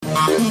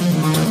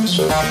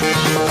Your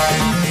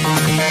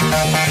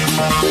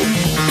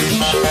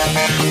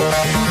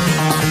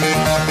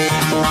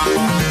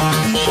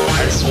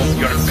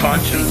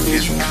conscience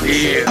is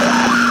clear.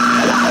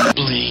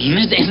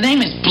 Blaine? His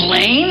name is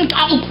Blaine?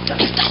 Oh,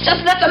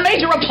 that's a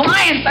major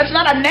appliance. That's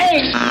not a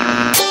name.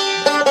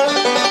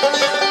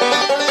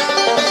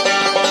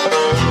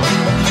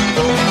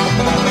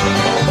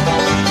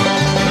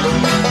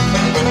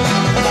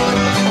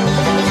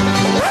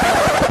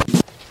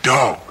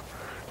 Dog,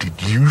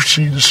 did you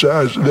see the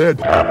size of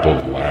that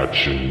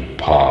Appalachian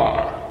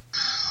Pie?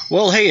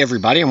 Well, hey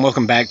everybody, and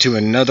welcome back to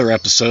another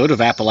episode of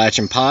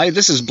Appalachian Pie.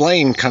 This is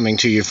Blaine coming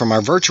to you from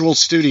our virtual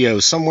studio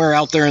somewhere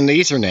out there in the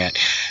Ethernet.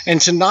 And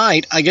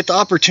tonight, I get the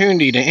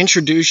opportunity to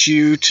introduce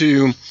you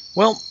to,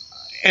 well,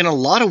 in a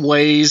lot of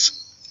ways,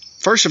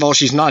 first of all,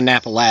 she's not an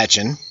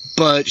Appalachian,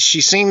 but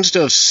she seems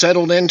to have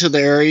settled into the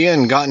area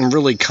and gotten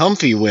really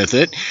comfy with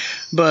it.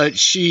 But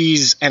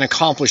she's an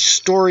accomplished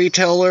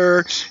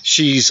storyteller,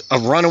 she's a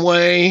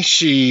runaway,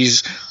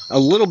 she's a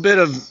little bit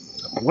of,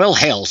 well,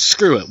 hell,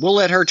 screw it. We'll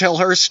let her tell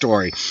her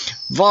story.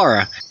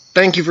 Vara,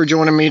 thank you for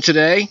joining me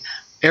today.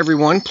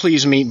 Everyone,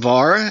 please meet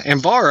Vara. And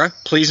Vara,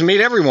 please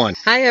meet everyone.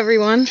 Hi,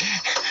 everyone.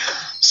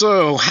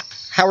 So,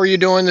 how are you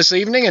doing this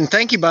evening? And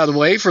thank you, by the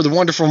way, for the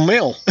wonderful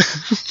meal.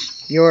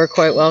 You're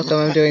quite welcome.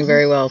 I'm doing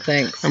very well,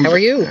 thanks. How are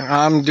you?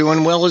 I'm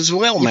doing well as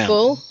well, ma'am.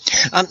 Full?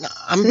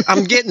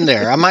 I'm getting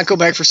there. I might go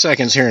back for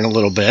seconds here in a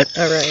little bit.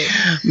 All right.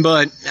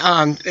 But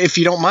if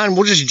you don't mind,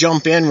 we'll just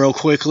jump in real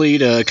quickly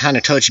to kind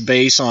of touch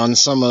base on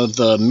some of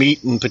the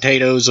meat and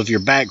potatoes of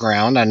your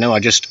background. I know I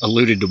just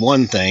alluded to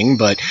one thing,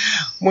 but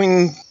we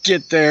can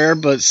get there.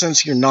 But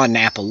since you're not an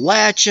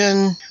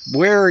Appalachian,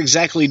 where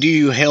exactly do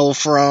you hail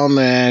from?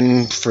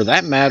 And for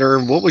that matter,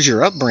 what was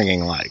your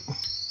upbringing like?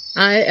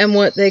 I am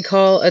what they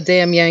call a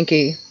damn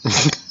Yankee.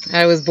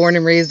 I was born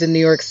and raised in New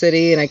York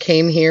City, and I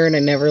came here and I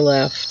never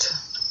left.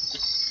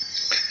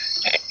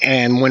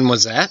 And when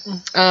was that?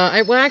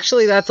 Well,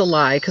 actually, that's a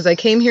lie, because I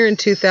came here in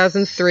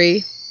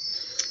 2003,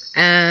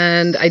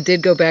 and I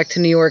did go back to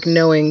New York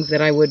knowing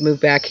that I would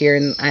move back here,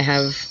 and I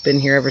have been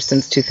here ever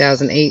since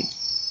 2008.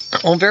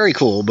 Oh, very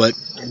cool. But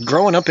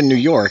growing up in New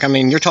York, I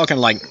mean, you're talking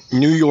like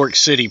New York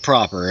City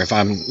proper, if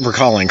I'm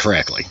recalling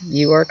correctly.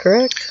 You are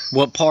correct.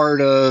 What part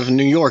of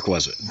New York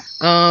was it?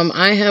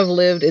 I have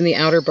lived in the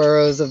outer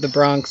boroughs of the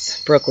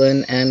Bronx,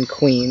 Brooklyn, and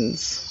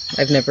Queens.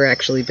 I've never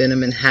actually been a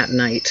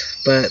Manhattanite,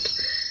 but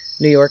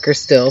New Yorker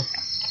still.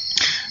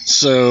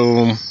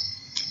 So,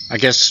 I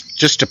guess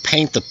just to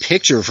paint the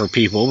picture for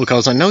people,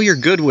 because I know you're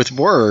good with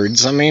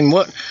words, I mean,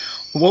 what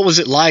was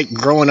it like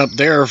growing up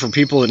there for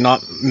people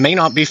that may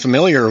not be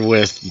familiar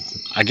with,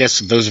 I guess,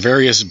 those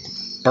various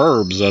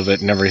burbs of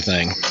it and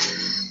everything?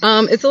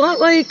 It's a lot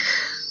like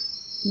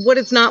what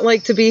it's not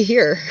like to be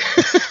here.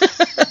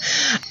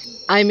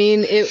 I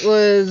mean, it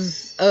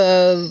was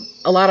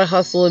a lot of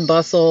hustle and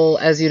bustle,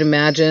 as you'd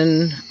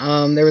imagine.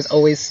 There was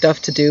always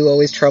stuff to do,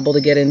 always trouble to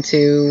get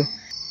into.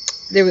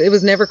 It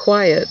was never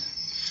quiet.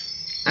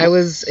 I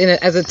was,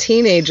 as a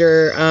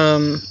teenager,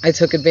 I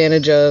took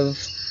advantage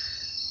of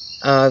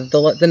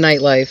the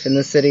nightlife in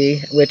the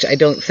city, which I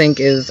don't think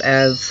is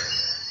as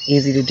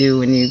easy to do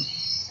when you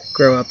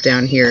grow up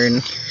down here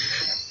in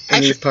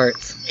these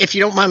parts. If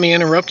you don't mind me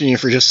interrupting you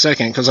for just a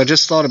second, because I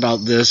just thought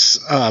about this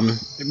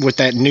with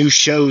that new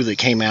show that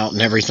came out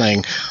and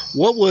everything.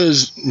 What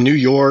was New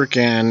York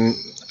and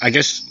I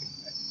guess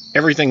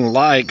everything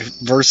like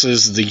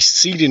versus the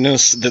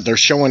seediness that they're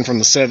showing from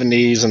the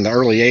 70s and the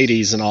early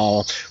 80s and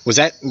all? Was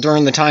that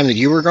during the time that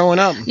you were growing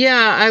up?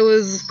 Yeah, I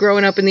was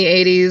growing up in the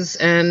 80s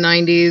and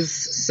 90s,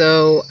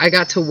 so I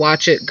got to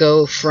watch it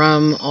go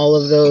from all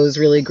of those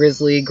really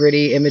grisly,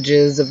 gritty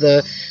images of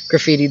the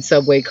graffitied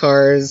subway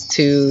cars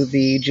to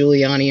the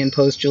Giuliani and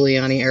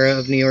post-Giuliani era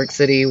of New York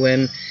City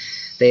when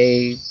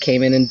they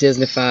came in and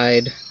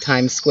Disneyfied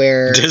Times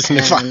Square.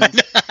 Disneyfied.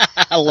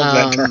 I love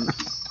that term.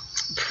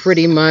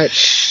 Pretty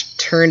much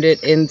turned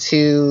it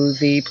into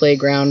the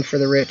playground for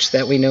the rich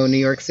that we know New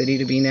York City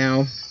to be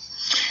now.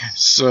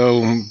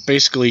 So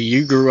basically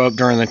you grew up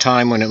during the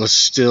time when it was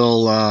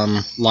still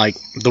like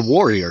the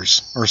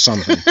Warriors or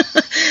something.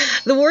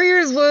 The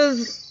Warriors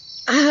was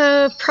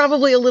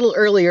probably a little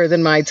earlier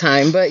than my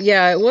time, but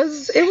yeah, it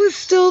was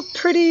still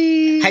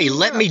pretty... Hey,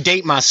 let me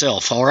date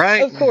myself, all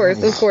right? Of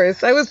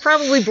course. I was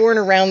probably born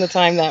around the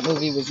time that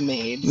movie was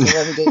made, so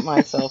let me date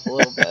myself a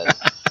little bit.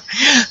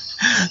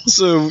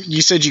 So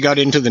you said you got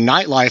into the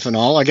nightlife and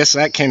all. I guess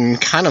that can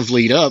kind of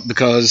lead up,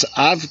 because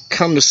I've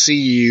come to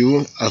see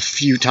you a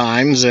few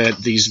times at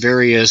these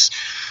various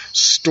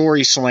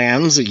story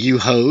slams that you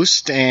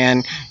host,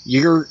 and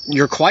you're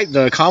quite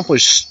the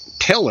accomplished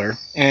teller,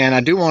 and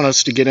I do want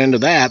us to get into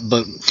that,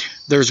 but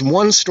there's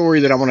one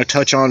story that I want to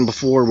touch on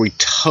before we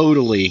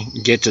totally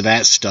get to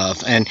that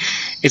stuff, and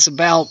it's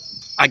about,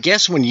 I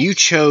guess, when you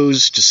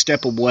chose to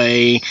step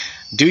away,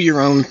 do your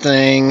own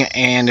thing,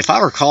 and if I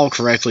recall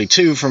correctly,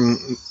 too,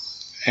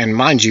 and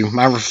mind you,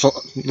 my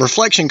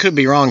reflection could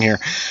be wrong here,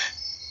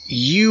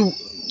 you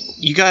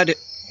got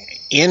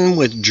in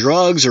with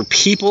drugs or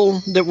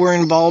people that were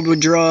involved with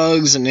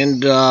drugs and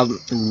ended up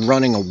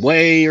running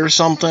away or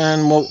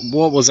something?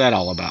 What was that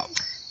all about?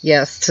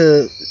 Yes,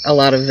 to a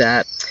lot of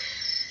that.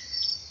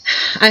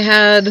 I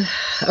had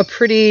a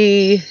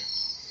pretty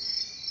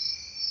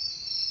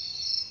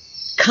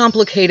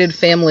complicated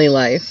family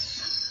life.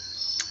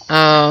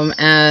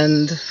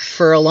 And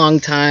for a long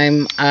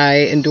time,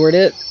 I endured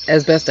it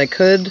as best I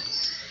could.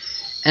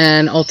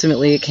 And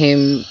ultimately, it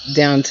came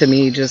down to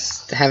me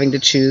just having to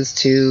choose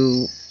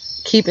to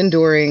keep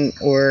enduring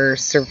or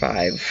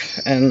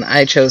survive. And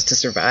I chose to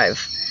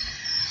survive.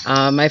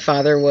 My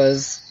father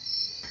was...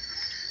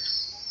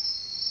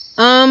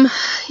 My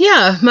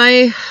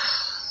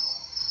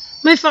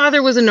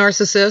father was a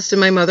narcissist and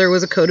my mother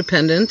was a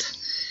codependent.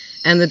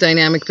 And the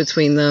dynamic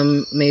between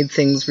them made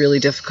things really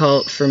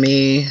difficult for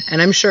me.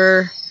 And I'm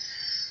sure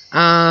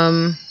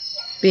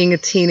being a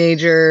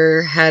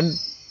teenager had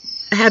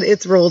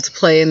its role to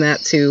play in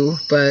that too.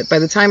 But by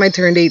the time I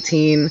turned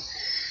 18,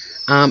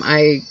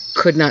 I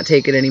could not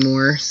take it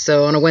anymore.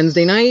 So on a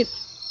Wednesday night,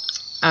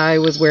 I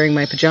was wearing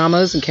my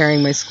pajamas and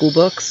carrying my school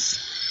books.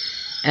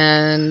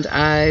 And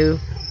I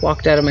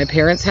walked out of my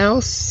parents'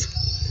 house.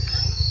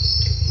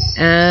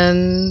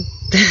 And...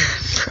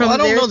 I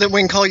don't know that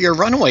we can call you a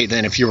runaway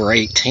then if you were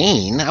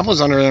 18. I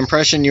was under the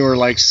impression you were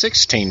like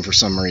 16 for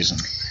some reason.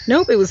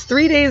 Nope, it was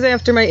 3 days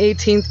after my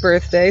 18th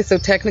birthday, so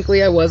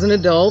technically I was an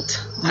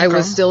adult. Okay. I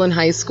was still in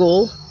high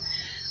school.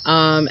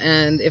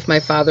 And if my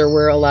father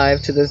were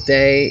alive to this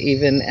day,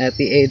 even at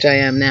the age I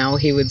am now,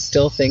 he would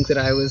still think that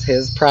I was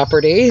his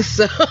property.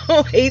 So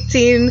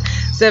 18,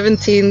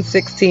 17,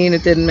 16,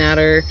 it didn't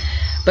matter.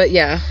 But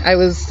yeah, I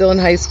was still in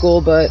high school,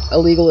 but a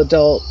legal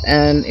adult,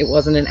 and it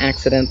wasn't an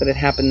accident that it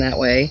happened that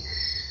way.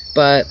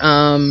 But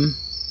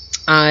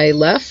I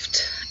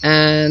left,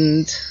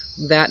 and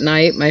that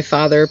night my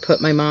father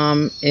put my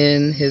mom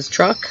in his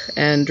truck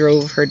and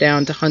drove her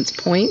down to Hunts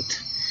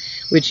Point,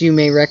 which you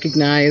may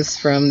recognize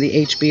from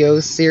the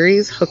HBO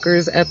series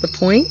Hookers at the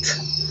Point.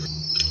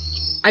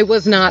 I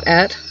was not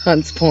at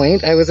Hunts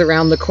Point. I was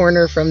around the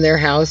corner from their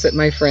house at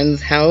my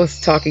friend's house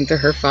talking to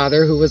her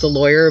father, who was a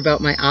lawyer,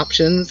 about my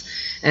options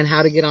and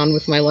how to get on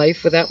with my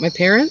life without my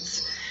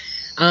parents.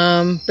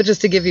 But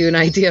just to give you an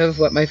idea of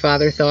what my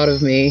father thought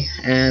of me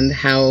and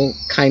how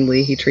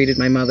kindly he treated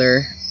my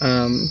mother,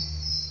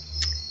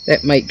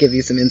 that might give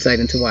you some insight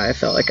into why I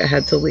felt like I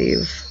had to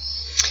leave.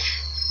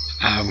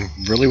 I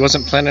really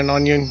wasn't planning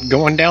on you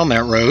going down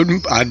that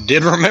road. I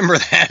did remember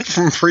that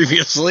from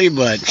previously,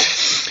 but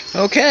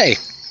okay.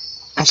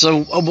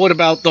 So what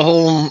about the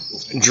whole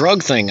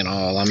drug thing and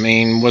all? I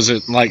mean, was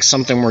it like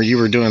something where you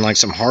were doing like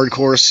some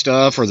hardcore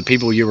stuff, or the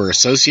people you were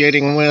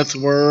associating with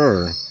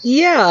were? Or?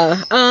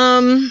 Yeah.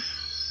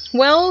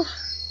 Well,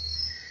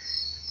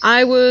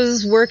 I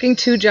was working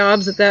 2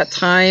 jobs at that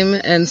time,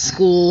 and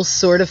school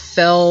sort of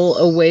fell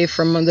away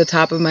from the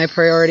top of my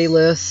priority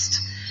list.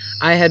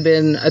 I had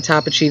been a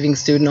top achieving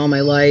student all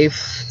my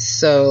life,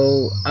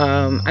 so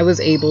I was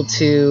able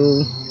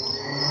to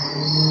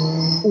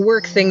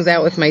work things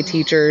out with my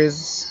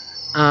teachers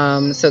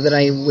so that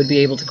I would be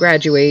able to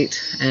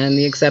graduate, and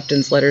the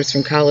acceptance letters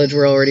from college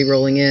were already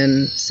rolling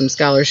in. Some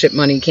scholarship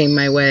money came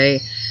my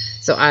way,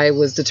 so I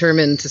was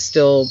determined to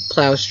still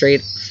plow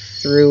straight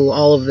through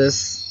all of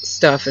this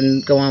stuff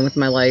and go on with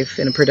my life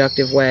in a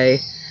productive way.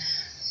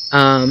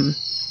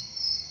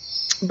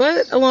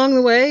 But along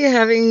the way,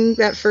 having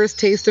that first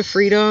taste of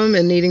freedom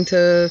and needing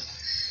to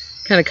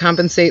kind of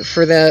compensate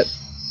for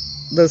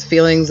those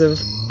feelings of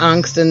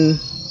angst and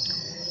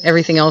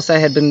everything else I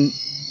had been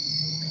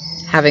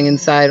having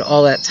inside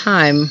all that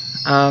time,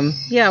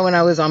 when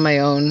I was on my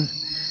own,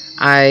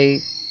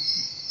 I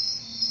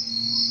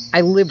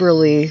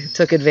liberally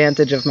took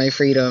advantage of my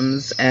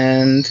freedoms,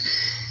 and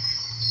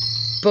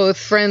both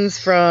friends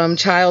from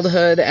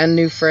childhood and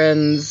new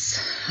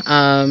friends,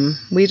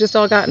 we just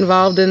all got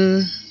involved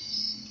in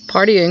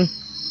partying,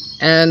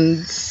 and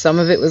some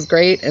of it was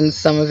great and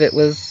some of it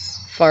was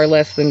far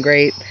less than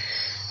great.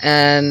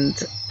 And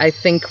I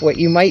think what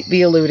you might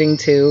be alluding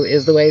to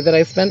is the way that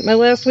I spent my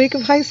last week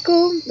of high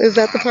school. Is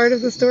that the part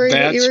of the story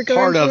that you were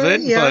going for? That's part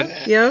of it, yeah,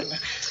 but yeah.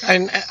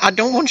 And I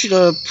don't want you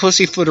to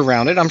pussyfoot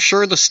around it. I'm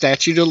sure the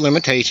statute of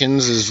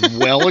limitations is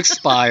well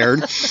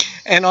expired,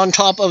 and on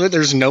top of it,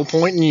 there's no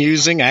point in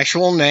using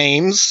actual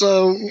names,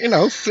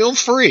 so, feel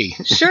free.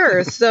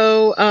 Sure.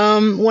 So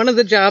one of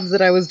the jobs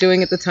that I was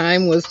doing at the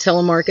time was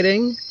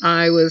telemarketing.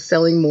 I was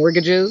selling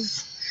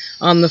mortgages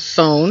on the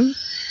phone.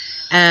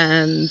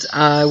 And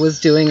I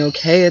was doing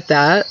okay at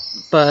that,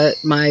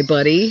 but my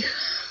buddy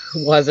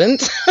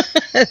wasn't.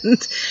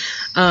 And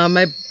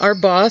our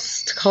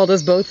boss called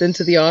us both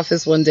into the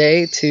office one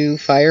day to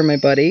fire my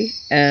buddy,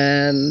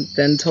 and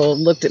then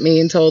looked at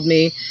me and told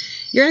me,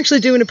 "You're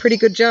actually doing a pretty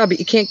good job, but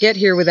you can't get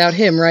here without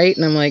him, right?"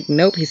 And I'm like,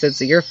 "Nope." He said,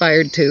 "So you're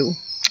fired too."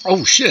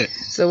 Oh, shit.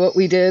 So what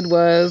we did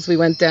was we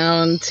went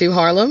down to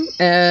Harlem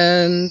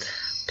and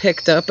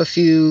picked up a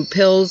few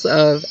pills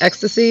of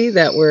ecstasy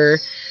that were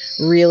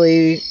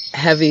really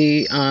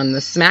heavy on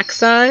the smack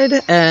side,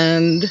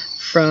 and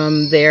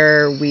from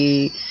there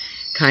we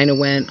kind of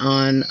went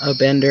on a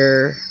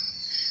bender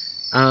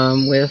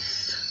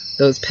with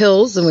those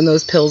pills. And when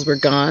those pills were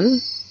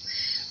gone,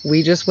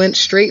 we just went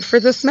straight for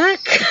the smack.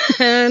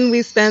 And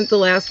we spent the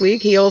last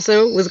week, he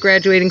also was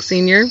graduating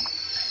senior.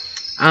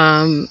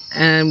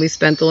 And we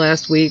spent the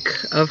last week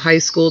of high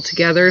school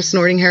together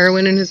snorting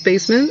heroin in his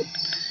basement.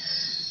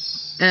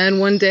 And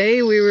one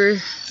day we were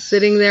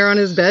sitting there on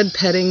his bed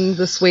petting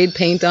the suede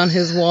paint on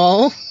his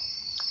wall.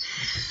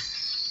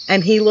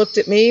 And he looked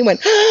at me and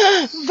went,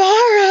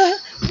 Vara,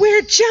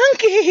 we're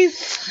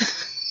junkies.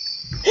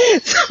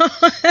 So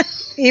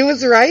he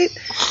was right.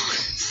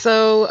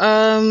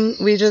 So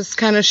we just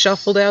kind of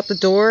shuffled out the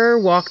door,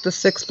 walked the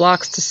 6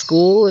 blocks to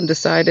school, and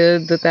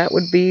decided that that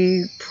would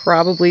be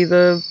probably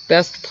the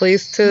best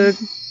place to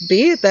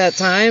be at that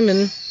time.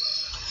 And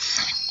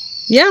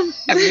yeah.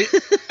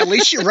 At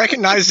least you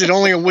recognized it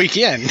only a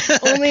weekend.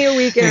 Only a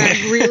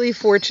weekend. Really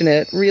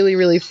fortunate. Really,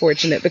 really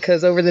fortunate,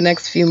 because over the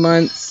next few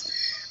months,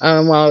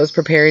 while I was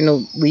preparing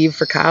to leave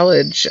for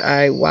college,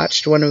 I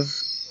watched one of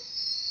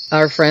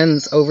our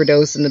friends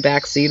overdose in the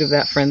back seat of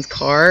that friend's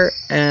car,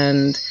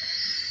 and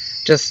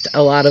just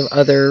a lot of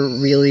other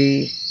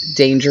really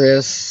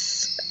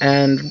dangerous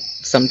and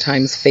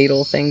sometimes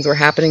fatal things were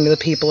happening to the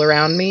people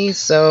around me.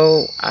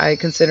 So I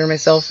consider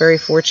myself very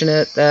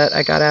fortunate that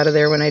I got out of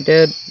there when I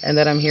did, and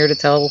that I'm here to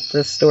tell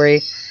this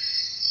story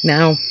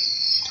now.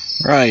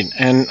 Right.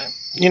 And,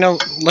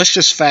 let's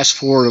just fast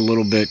forward a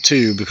little bit,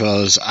 too,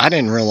 because I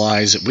didn't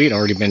realize that we'd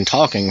already been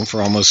talking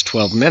for almost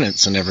 12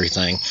 minutes and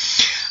everything.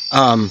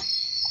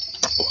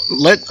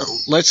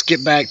 Let's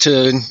get back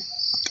to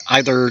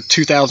either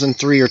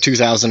 2003 or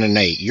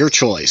 2008, your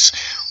choice.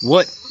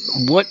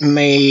 What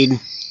made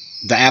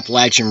the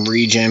Appalachian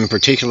region,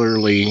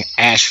 particularly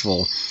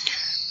Asheville,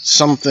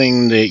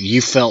 something that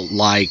you felt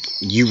like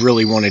you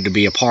really wanted to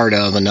be a part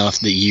of enough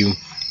that you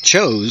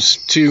chose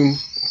to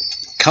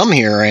come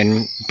here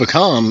and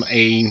become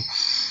a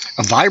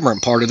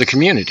vibrant part of the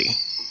community?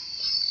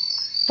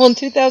 Well, in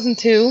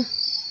 2002,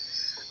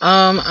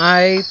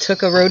 I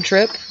took a road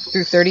trip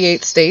through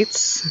 38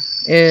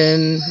 states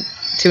in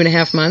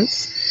 2.5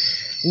 months,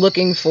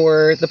 looking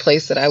for the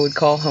place that I would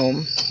call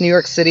home. New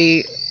York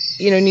City,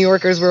 New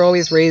Yorkers were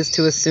always raised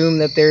to assume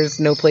that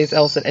there's no place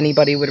else that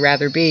anybody would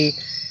rather be.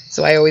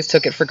 So I always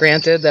took it for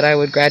granted that I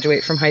would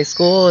graduate from high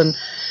school and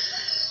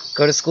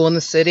go to school in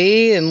the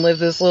city and live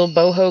this little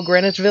boho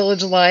Greenwich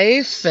Village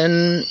life.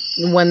 And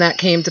when that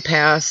came to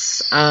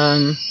pass,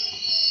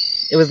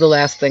 it was the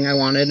last thing I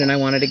wanted, and I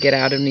wanted to get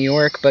out of New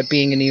York. But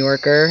being a New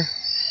Yorker,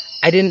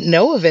 I didn't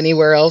know of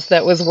anywhere else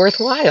that was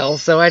worthwhile.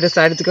 So I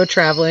decided to go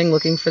traveling,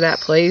 looking for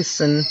that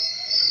place. And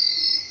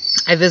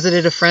I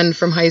visited a friend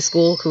from high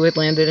school who had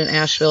landed in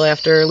Asheville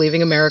after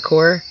leaving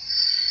AmeriCorps.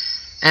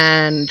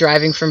 And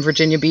driving from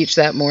Virginia Beach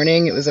that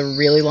morning, it was a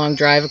really long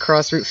drive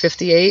across Route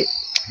 58.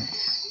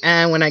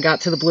 And when I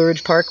got to the Blue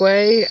Ridge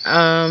Parkway,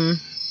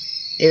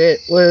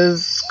 it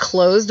was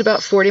closed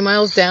about 40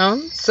 miles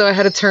down. So I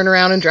had to turn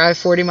around and drive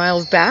 40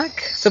 miles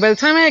back. So by the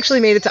time I actually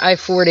made it to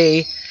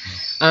I-40,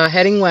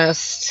 heading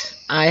west,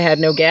 I had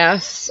no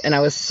gas, and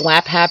I was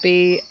slap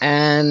happy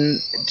and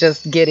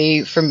just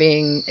giddy from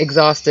being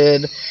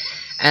exhausted.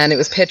 And it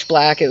was pitch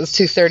black. It was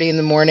 2:30 in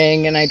the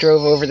morning, and I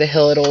drove over the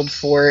hill at Old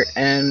Fort.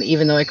 And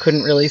even though I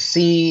couldn't really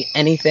see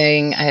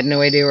anything, I had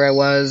no idea where I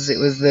was. It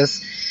was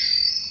this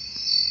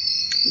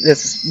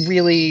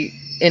really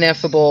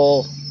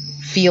ineffable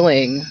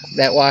feeling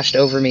that washed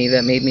over me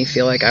that made me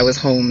feel like I was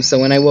home. So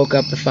when I woke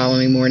up the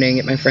following morning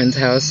at my friend's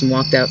house and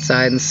walked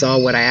outside and saw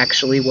what I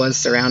actually was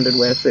surrounded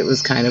with, it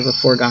was kind of a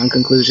foregone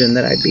conclusion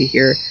that I'd be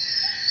here.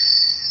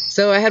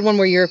 So I had one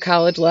more year of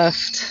college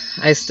left.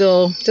 I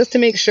still, just to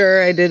make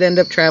sure, I did end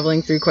up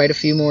traveling through quite a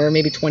few more,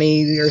 maybe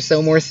 20 or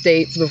so more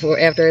states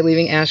after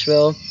leaving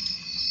Asheville.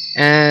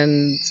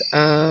 And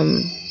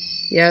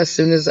as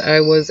soon as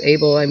I was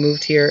able, I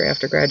moved here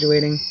after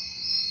graduating.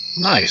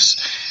 Nice.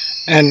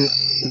 And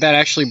that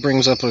actually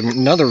brings up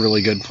another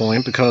really good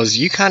point, because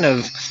you kind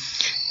of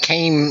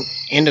came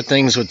into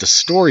things with the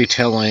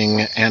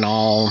storytelling and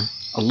all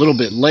a little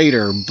bit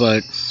later,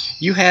 but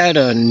you had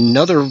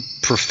another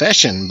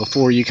profession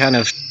before you kind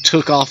of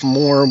took off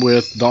more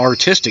with the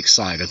artistic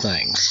side of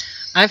things.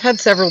 I've had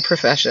several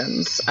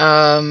professions,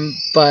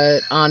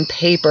 but on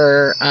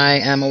paper, I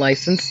am a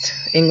licensed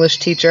English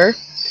teacher.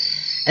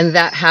 And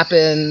that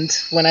happened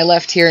when I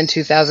left here in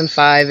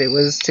 2005. It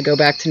was to go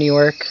back to New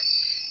York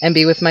and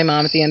be with my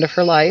mom at the end of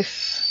her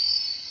life.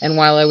 And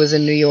while I was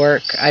in New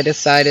York, I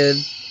decided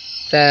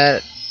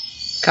that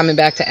coming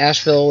back to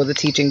Asheville with a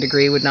teaching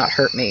degree would not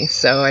hurt me.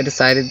 So I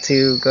decided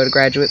to go to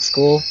graduate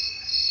school.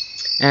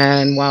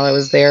 And while I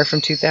was there from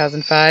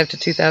 2005 to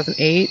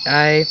 2008,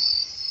 I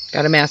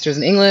got a master's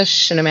in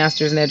English and a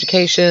master's in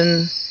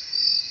education.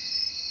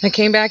 I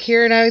came back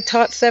here and I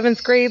taught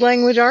 7th grade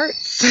language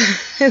arts.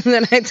 And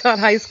then I taught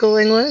high school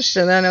English.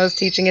 And then I was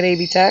teaching at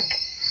AB Tech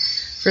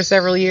for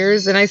several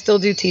years. And I still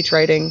do teach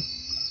writing.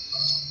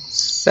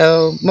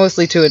 So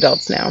mostly to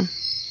adults now.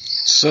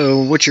 So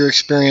what's your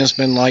experience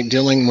been like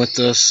dealing with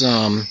this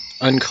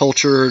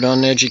uncultured,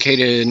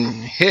 uneducated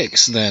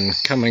Hicks then,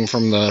 coming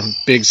from the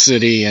big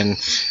city and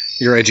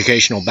your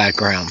educational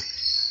background?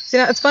 See,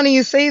 now, it's funny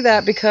you say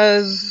that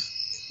because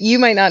you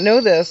might not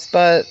know this,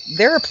 but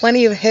there are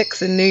plenty of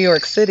hicks in New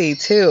York City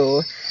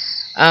too.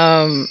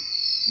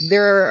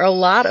 There are a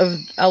lot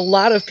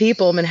of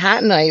people,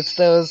 Manhattanites,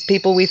 those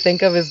people we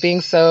think of as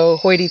being so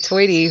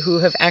hoity-toity, who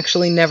have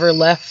actually never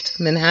left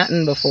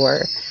Manhattan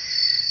before,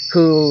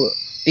 who,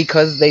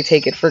 because they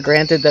take it for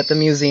granted that the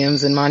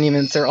museums and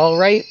monuments are all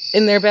right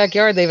in their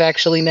backyard, they've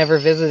actually never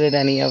visited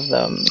any of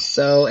them.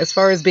 So as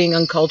far as being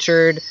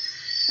uncultured,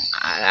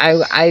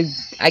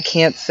 I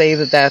can't say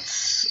that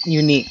that's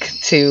unique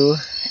to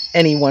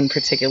any one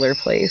particular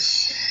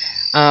place.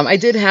 I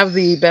did have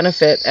the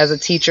benefit as a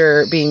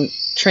teacher being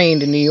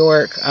trained in New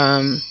York.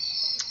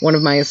 One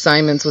of my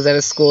assignments was at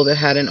a school that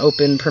had an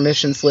open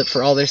permission slip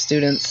for all their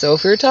students. So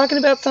if we were talking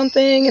about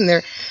something and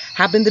there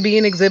happened to be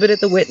an exhibit at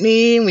the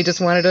Whitney and we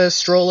just wanted to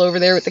stroll over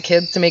there with the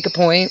kids to make a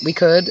point, we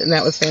could, and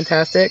that was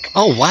fantastic.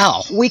 Oh,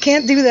 wow. We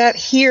can't do that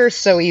here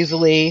so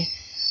easily.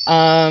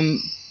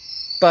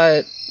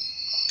 But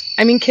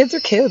I mean, kids are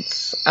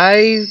kids.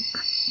 I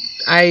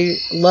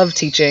love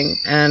teaching,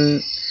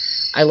 and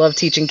I love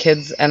teaching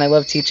kids, and I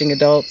love teaching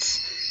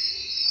adults.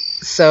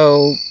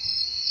 So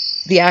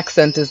the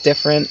accent is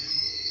different,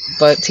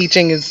 but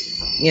teaching is,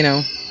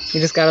 you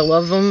just got to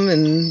love them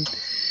and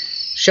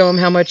show them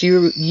how much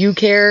you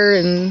care,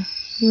 and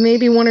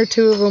maybe one or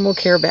two of them will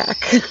care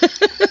back.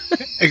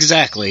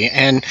 Exactly.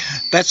 And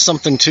that's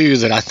something, too,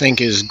 that I think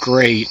is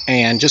great.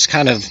 And just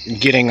kind of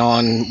getting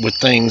on with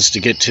things to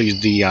get to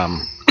the,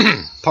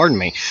 pardon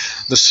me,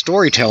 the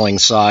storytelling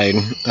side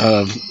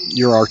of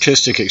your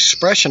artistic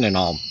expression and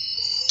all.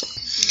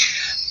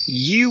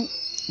 You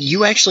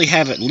actually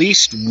have at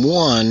least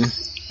one,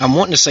 I'm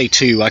wanting to say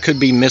two, I could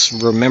be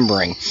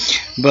misremembering,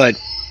 but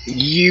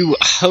you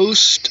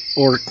host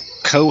or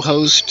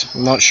co-host,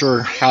 I'm not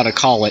sure how to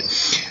call it,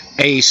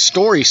 a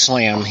story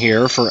slam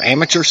here for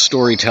amateur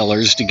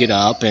storytellers to get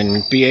up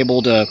and be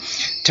able to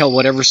tell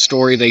whatever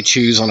story they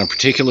choose on a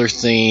particular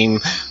theme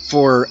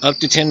for up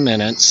to 10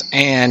 minutes.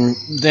 And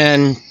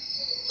then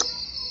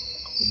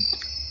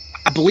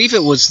I believe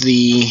it was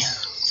the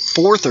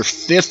fourth or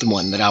fifth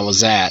one that I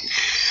was at,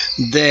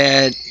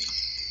 that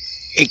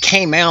it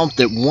came out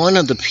that one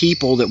of the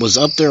people that was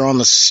up there on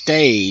the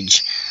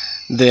stage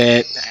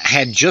that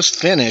had just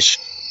finished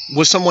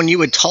was someone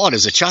you had taught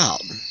as a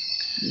child.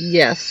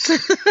 Yes.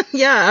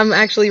 Yeah, I'm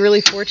actually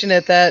really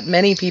fortunate that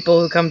many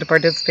people who come to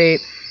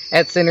participate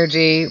at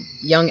Synergy,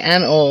 young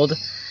and old,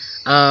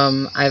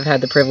 I've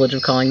had the privilege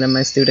of calling them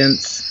my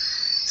students.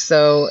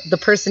 So the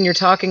person you're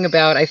talking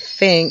about, I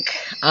think,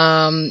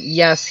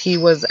 yes, he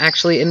was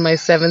actually in my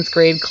 7th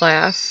grade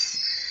class.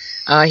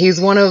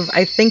 He's one of,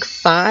 I think,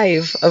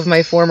 5 of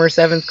my former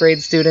 7th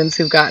grade students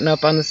who've gotten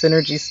up on the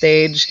Synergy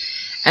stage.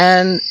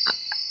 And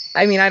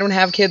I mean, I don't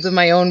have kids of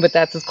my own, but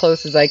that's as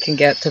close as I can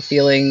get to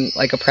feeling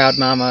like a proud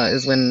mama,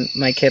 is when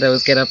my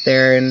kiddos get up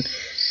there and,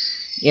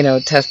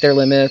 test their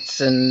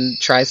limits and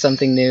try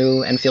something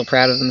new and feel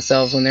proud of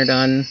themselves when they're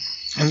done.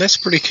 And that's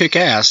pretty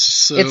kick-ass.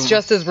 So. It's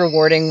just as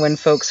rewarding when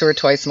folks who are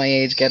twice my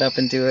age get up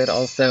and do it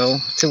also,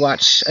 to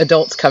watch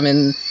adults come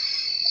in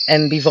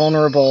and be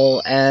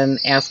vulnerable and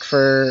ask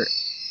for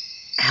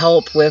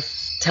help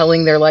with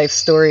telling their life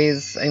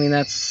stories. I mean,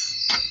 that's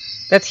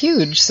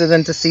huge. So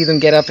then to see them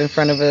get up in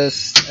front of a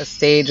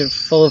stage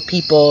full of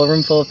people, a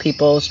room full of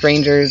people,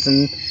 strangers,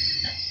 and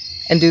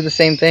do the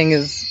same thing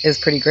is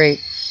pretty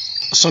great.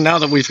 So now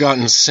that we've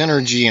gotten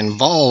Synergy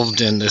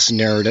involved in this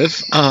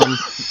narrative,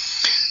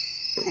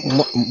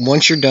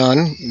 once you're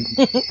done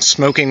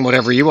smoking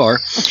whatever you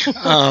are,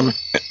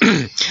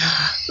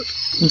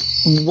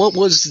 what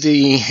was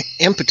the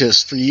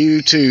impetus for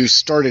you to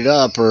start it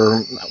up,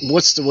 or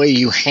what's the way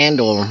you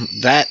handle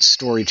that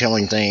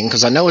storytelling thing?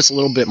 Because I know it's a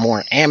little bit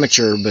more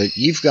amateur, but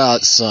you've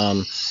got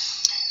some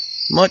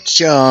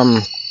much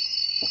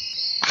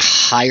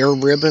higher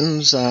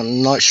ribbons.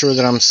 I'm not sure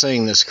that I'm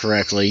saying this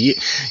correctly.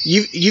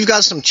 You've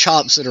got some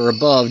chops that are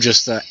above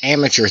just the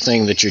amateur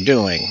thing that you're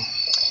doing.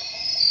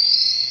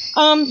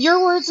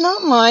 Your words,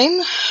 not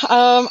mine.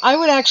 I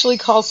would actually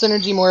call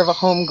Synergy more of a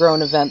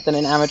homegrown event than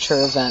an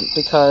amateur event,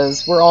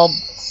 because we're all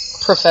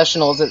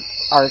professionals at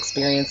our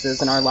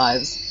experiences in our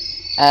lives.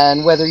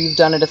 And whether you've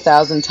done it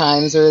 1,000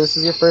 times or this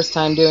is your first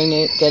time doing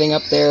it, getting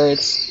up there,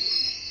 it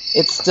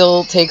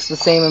still takes the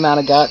same amount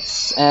of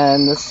guts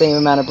and the same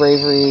amount of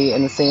bravery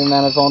and the same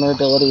amount of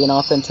vulnerability and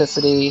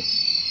authenticity.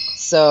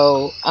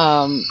 So,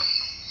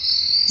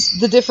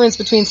 the difference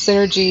between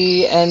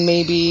Synergy and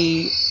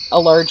maybe a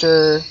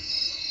larger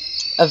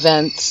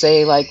event,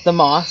 say like the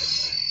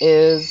Moth,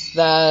 is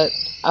that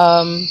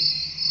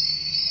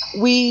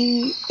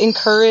we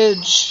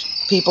encourage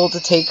people to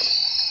take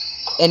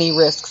any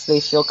risks they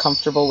feel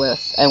comfortable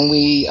with, and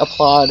we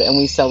applaud and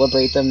we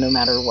celebrate them no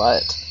matter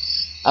what.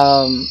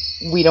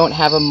 We don't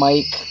have a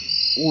mic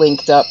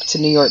linked up to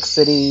New York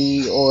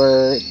City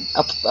or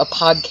a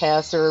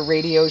podcast or a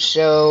radio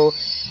show.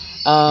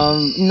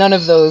 None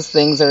of those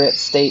things are at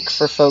stake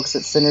for folks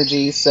at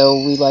Synergy,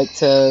 so we like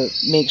to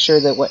make sure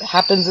that what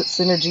happens at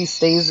Synergy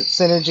stays at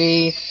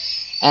Synergy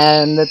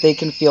and that they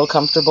can feel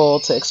comfortable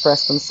to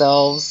express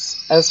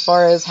themselves. As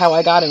far as how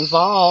I got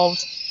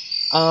involved,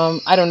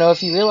 I don't know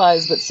if you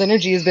realize, but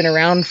Synergy has been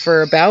around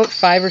for about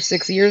 5 or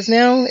 6 years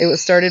now. It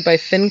was started by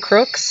Finn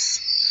Crooks.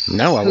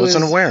 No, I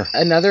wasn't aware.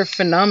 Another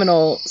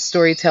phenomenal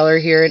storyteller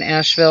here in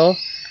Asheville.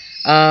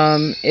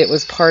 It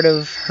was part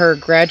of her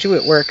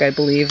graduate work, I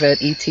believe, at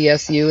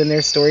ETSU in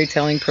their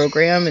storytelling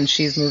program, and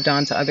she's moved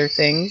on to other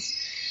things.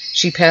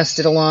 She passed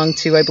it along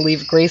to, I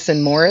believe,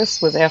 Grayson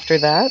Morris was after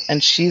that,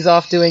 and she's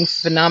off doing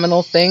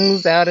phenomenal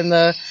things out in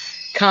the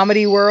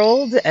comedy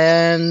world.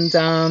 And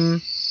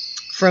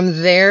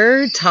from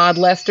there, Todd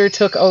Lester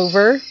took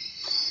over,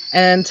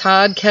 and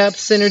Todd kept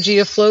Synergy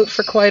afloat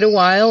for quite a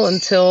while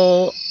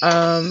until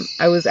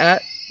I was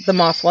at the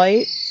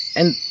Mothlight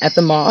and at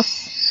the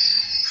Moth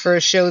for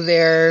a show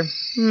there.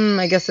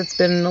 I guess it's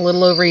been a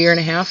little over a year and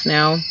a half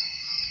now.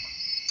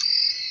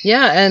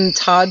 Yeah, and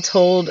Todd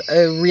told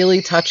a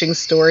really touching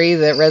story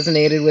that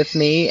resonated with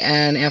me,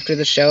 and after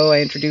the show, I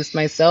introduced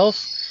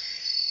myself,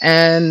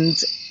 and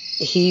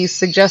he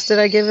suggested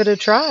I give it a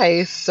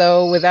try.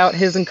 So without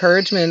his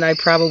encouragement, I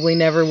probably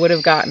never would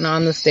have gotten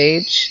on the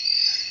stage.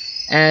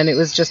 And it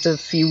was just a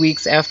few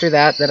weeks after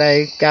that that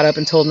I got up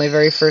and told my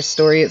very first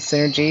story at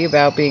Synergy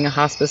about being a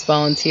hospice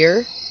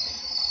volunteer.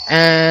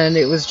 And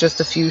it was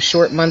just a few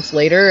short months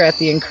later, at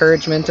the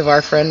encouragement of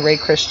our friend Ray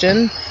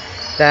Christian,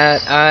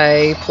 that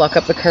I pluck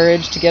up the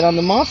courage to get on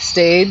the Moth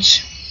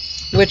stage,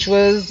 which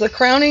was a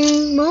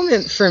crowning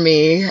moment for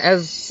me.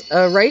 As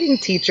a writing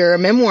teacher, a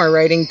memoir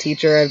writing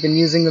teacher, I've been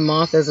using the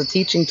Moth as a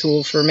teaching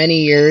tool for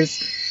many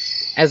years.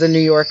 As a New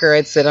Yorker,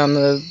 I'd sit on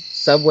the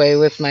subway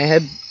with my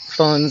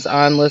headphones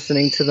on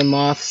listening to the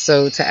Moth,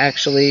 so to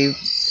actually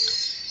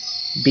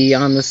be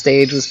on the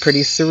stage was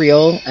pretty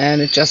surreal,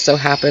 and it just so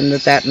happened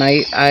that that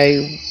night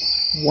I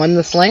won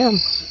the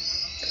slam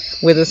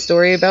with a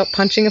story about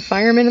punching a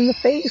fireman in the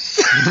face.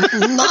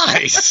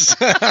 Nice!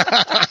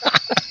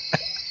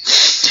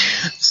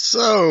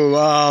 So,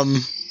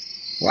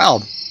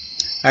 wow.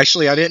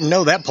 Actually, I didn't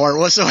know that part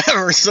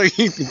whatsoever, so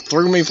you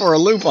threw me for a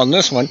loop on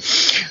this one.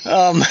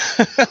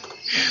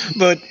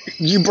 But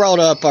you brought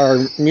up our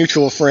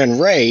mutual friend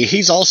Ray.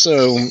 He's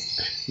also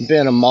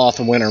been a Moth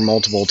winner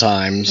multiple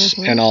times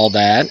and all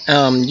that.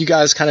 You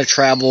guys kind of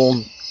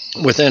travel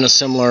within a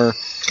similar,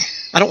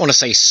 I don't want to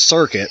say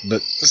circuit,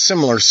 but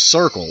similar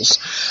circles.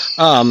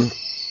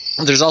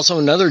 There's also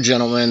another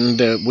gentleman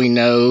that we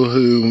know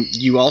who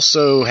you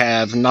also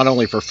have not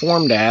only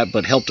performed at,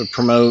 but helped to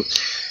promote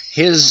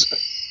his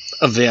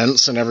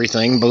events and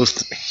everything,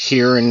 both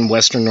here in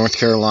Western North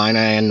Carolina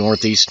and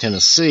Northeast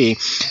Tennessee,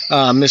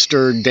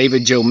 Mr.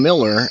 David Joe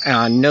Miller.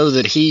 I know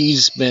that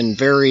he's been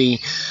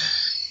very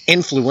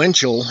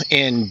influential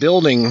in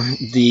building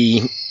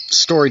the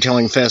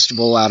Storytelling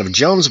Festival out of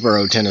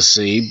Jonesboro,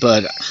 Tennessee,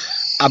 but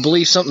I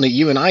believe something that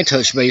you and I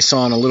touched base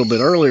on a little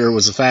bit earlier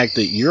was the fact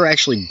that you're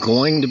actually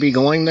going to be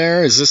going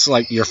there. Is this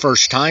like your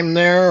first time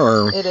there,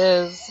 or? It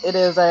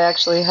is. I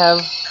actually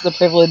have the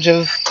privilege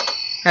of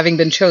having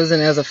been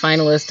chosen as a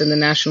finalist in the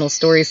National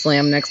Story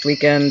Slam next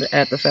weekend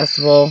at the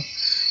festival.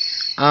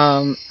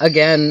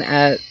 Again,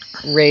 at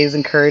Ray's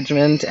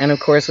encouragement, and of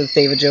course with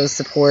David Joe's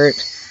support.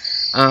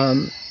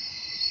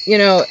 You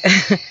know,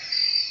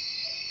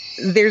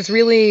 there's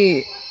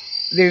really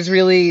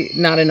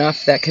not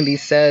enough that can be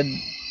said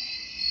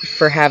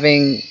for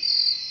having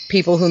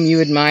people whom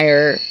you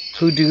admire,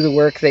 who do the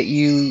work that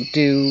you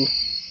do,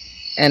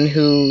 and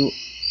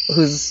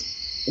whose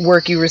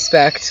work you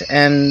respect,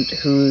 and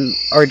who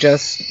are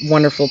just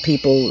wonderful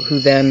people who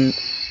then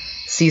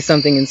see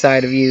something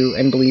inside of you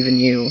and believe in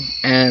you.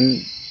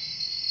 And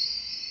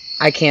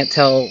I can't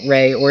tell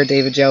Ray or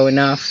David Joe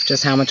enough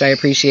just how much I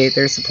appreciate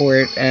their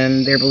support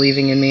and their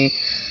believing in me.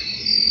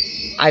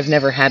 I've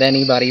never had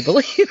anybody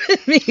believe in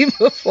me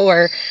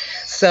before,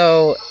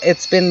 so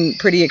it's been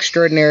pretty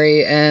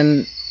extraordinary.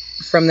 And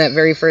from that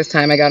very first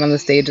time I got on the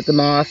stage at the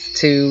Moth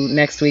to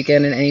next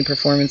weekend and any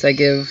performance I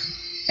give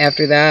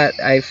after that,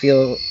 I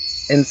feel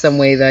in some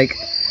way like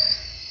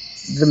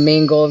the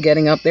main goal of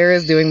getting up there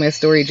is doing my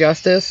story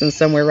justice, and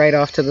somewhere right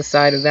off to the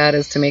side of that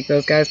is to make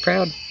those guys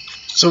proud.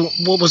 So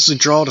what was the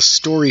draw to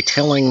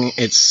storytelling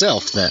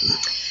itself then?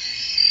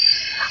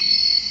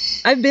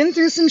 I've been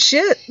through some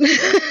shit.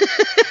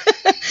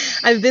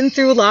 I've been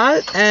through a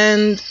lot,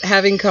 and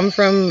having come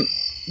from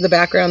the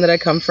background that I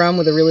come from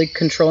with a really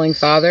controlling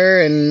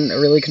father and a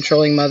really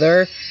controlling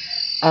mother,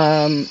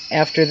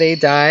 after they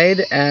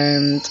died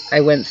and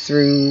I went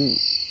through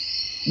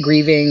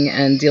grieving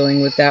and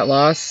dealing with that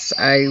loss,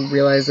 I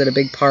realized that a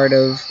big part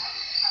of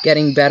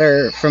getting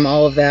better from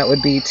all of that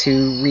would be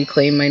to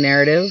reclaim my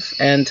narrative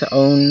and to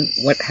own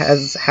what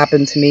has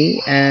happened to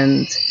me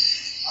and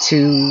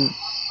to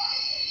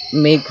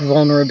make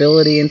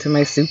vulnerability into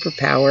my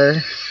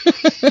superpower.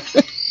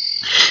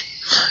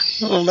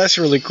 Well, that's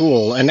really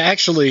cool. And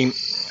actually,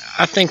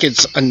 I think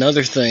it's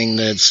another thing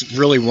that's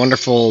really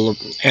wonderful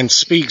and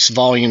speaks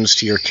volumes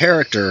to your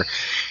character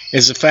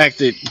is the fact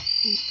that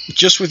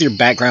just with your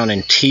background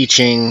in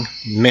teaching,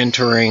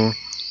 mentoring,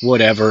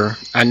 whatever,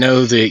 I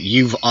know that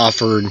you've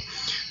offered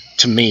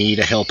to me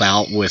to help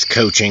out with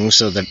coaching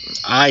so that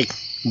I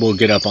will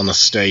get up on the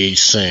stage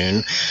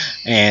soon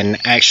and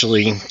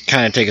actually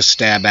kind of take a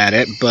stab at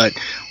it. But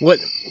what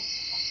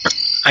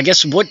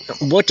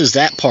does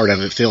that part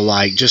of it feel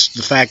like? Just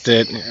the fact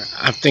that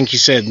I think you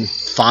said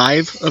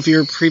 5 of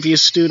your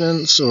previous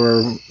students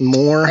or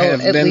more have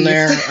been least.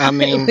 there. I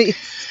mean,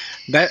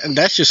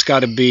 that's just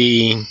got to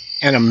be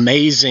an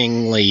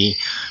amazingly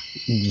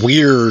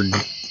weird,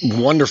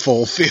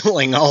 wonderful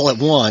feeling all at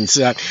once.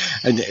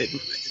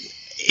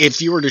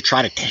 If you were to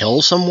try to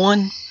tell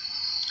someone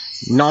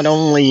not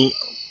only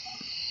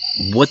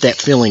what that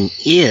feeling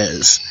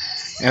is,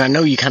 and I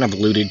know you kind of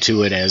alluded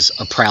to it as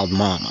a proud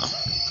mama,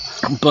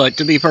 but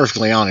to be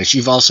perfectly honest,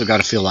 you've also got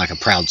to feel like a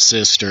proud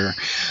sister,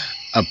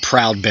 a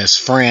proud best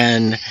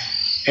friend,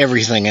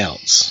 everything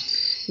else.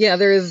 Yeah,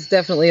 there is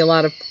definitely a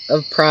lot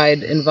of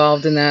pride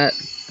involved in that.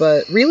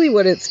 But really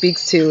what it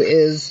speaks to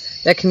is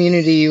that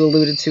community you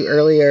alluded to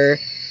earlier,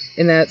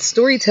 in that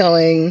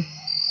storytelling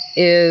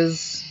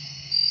is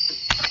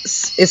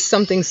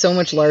something so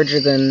much larger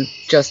than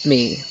just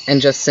me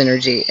and just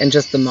Synergy and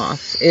just the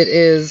Moth. It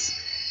is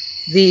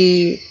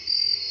the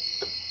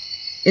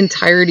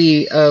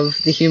entirety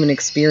of the human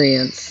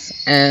experience,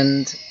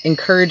 and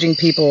encouraging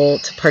people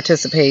to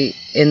participate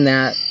in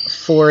that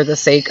for the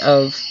sake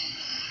of,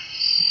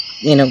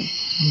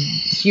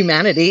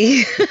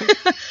 humanity.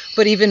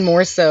 But even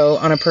more so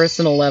on a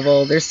personal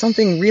level, there's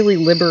something really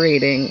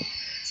liberating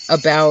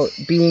about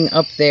being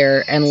up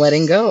there and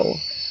letting go.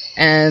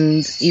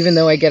 And even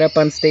though I get up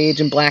on stage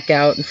and black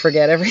out and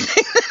forget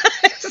everything that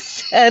I've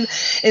said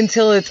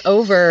until it's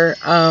over,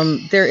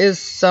 there is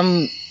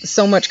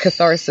so much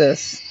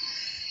catharsis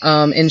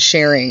in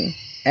sharing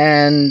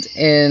and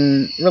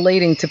in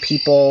relating to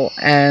people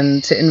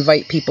and to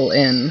invite people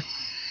in.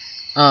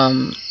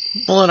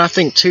 Well, and I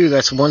think, too,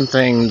 that's one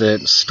thing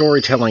that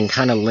storytelling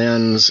kind of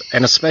lends,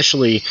 and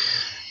especially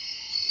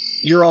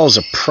your all's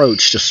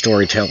approach to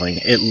storytelling,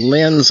 it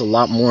lends a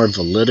lot more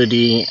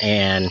validity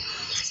and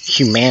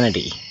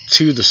humanity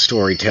to the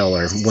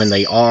storyteller when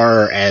they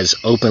are as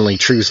openly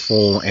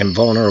truthful and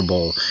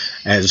vulnerable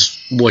as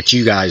what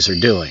you guys are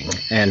doing.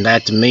 And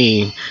that, to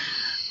me,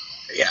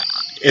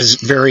 is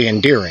very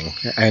endearing.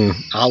 And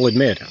I'll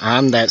admit,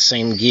 I'm that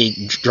same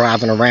geek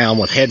driving around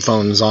with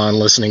headphones on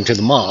listening to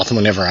the Moth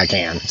whenever I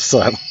can.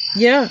 So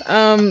yeah,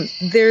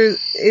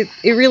 it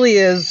really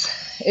is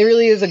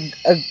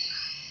a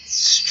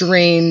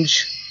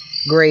strange,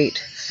 great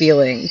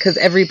feeling, because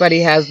everybody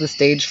has the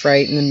stage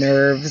fright and the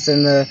nerves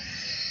and the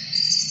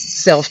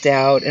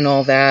self-doubt and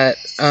all that,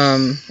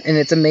 and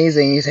it's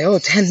amazing. You say,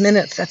 10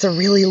 minutes, that's a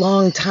really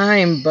long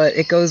time, but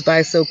it goes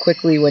by so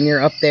quickly when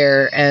you're up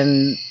there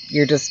and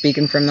you're just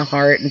speaking from the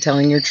heart and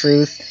telling your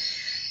truth.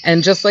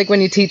 And just like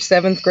when you teach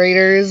 7th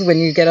graders, when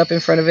you get up in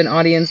front of an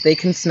audience, they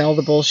can smell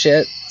the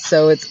bullshit.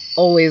 So it's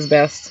always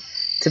best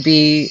to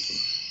be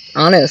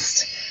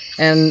honest.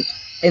 And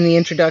in the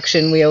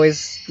introduction, we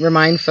always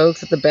remind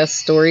folks that the best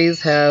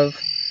stories have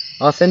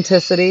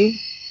authenticity,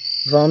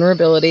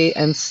 vulnerability,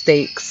 and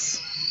stakes.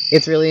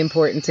 It's really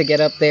important to get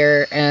up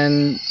there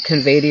and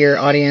convey to your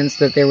audience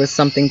that there was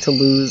something to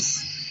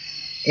lose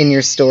in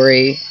your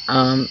story.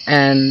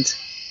 And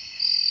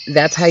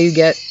that's how you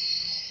get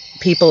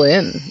people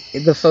in.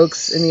 The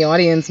folks in the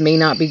audience may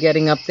not be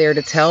getting up there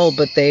to tell,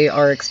 but they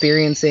are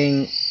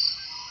experiencing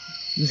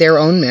their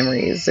own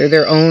memories or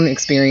their own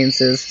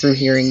experiences through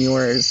hearing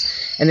yours.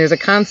 And there's a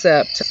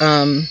concept,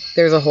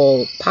 there's a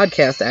whole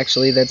podcast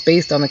actually that's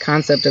based on the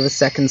concept of a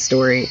second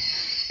story.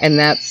 And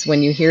that's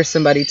when you hear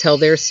somebody tell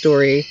their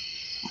story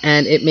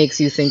and it makes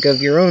you think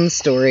of your own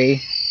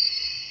story.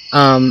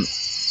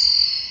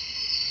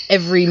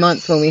 Every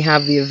month when we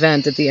have the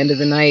event at the end of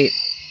the night,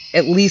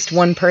 at least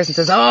one person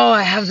says,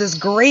 I have this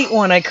great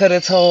one I could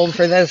have told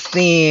for this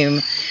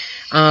theme.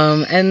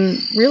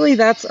 And really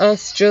that's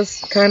us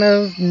just kind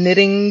of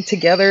knitting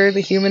together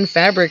the human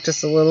fabric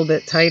just a little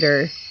bit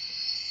tighter.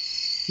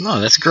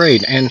 No, that's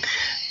great. And,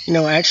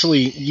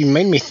 actually, you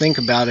made me think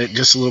about it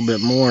just a little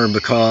bit more,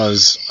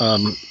 because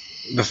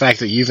the fact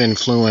that you've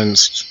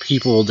influenced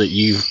people that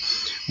you've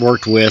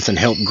worked with and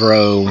helped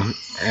grow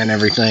and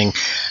everything.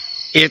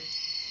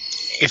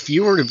 If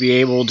you were to be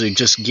able to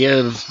just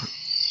give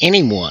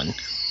anyone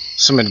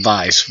some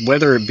advice,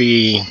 whether it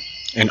be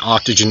an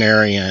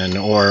octogenarian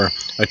or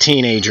a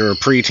teenager or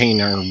preteen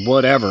or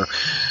whatever,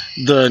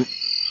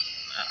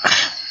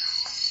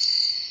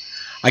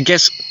 I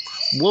guess,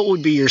 what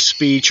would be your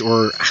speech,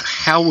 or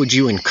how would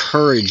you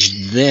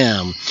encourage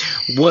them?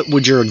 What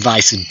would your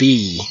advice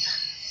be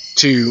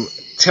to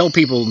tell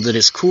people that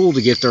it's cool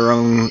to get their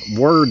own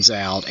words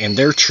out and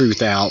their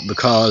truth out?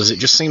 Because it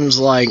just seems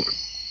like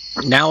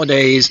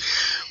nowadays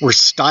we're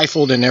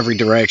stifled in every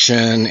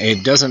direction.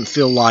 It doesn't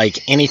feel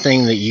like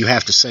anything that you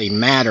have to say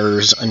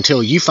matters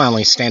until you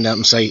finally stand up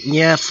and say,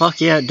 yeah, fuck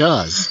yeah, it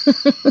does.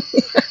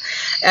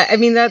 I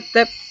mean,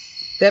 that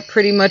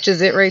pretty much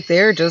is it right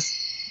there. Just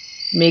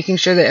making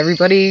sure that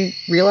everybody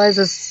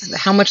realizes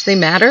how much they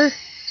matter,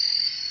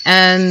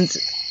 and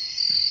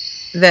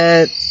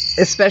that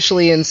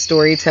especially in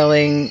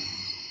storytelling,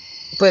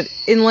 but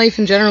in life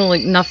in general,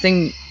 like,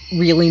 nothing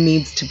really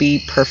needs to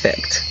be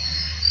perfect.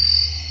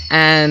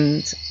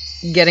 and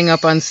getting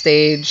up on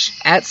stage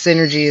at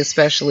Synergy,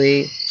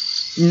 especially,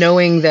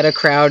 knowing that a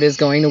crowd is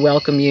going to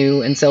welcome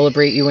you and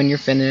celebrate you when you're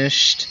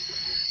finished.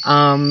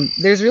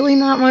 There's really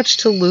not much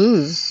to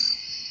lose.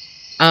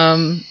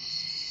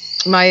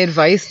 My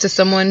advice to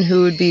someone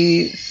who would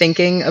be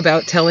thinking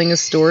about telling a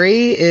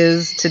story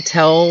is to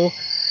tell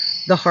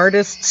the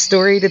hardest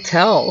story to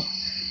tell.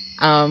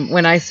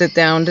 When I sit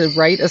down to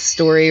write a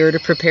story or to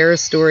prepare a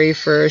story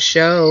for a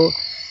show,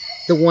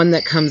 the one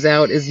that comes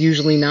out is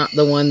usually not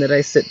the one that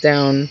I sit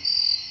down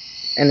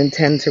and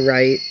intend to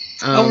write.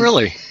 Oh,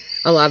 really?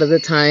 A lot of the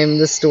time,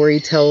 the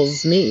story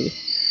tells me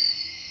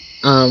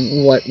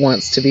what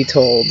wants to be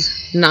told.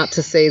 Not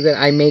to say that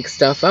I make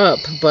stuff up,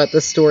 but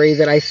the story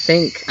that I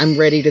think I'm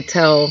ready to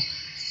tell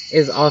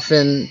is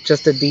often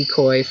just a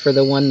decoy for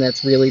the one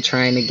that's really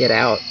trying to get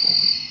out.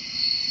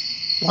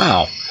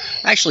 Wow.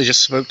 I actually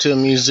just spoke to a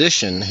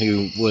musician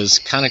who was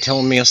kind of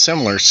telling me a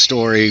similar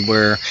story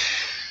where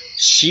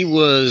she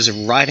was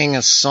writing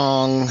a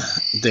song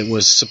that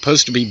was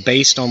supposed to be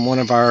based on one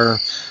of our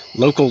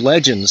local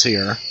legends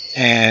here.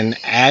 And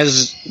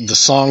as the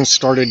song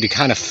started to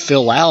kind of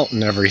fill out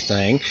and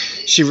everything,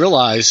 she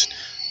realized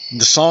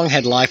the song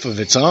had life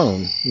of its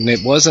own, and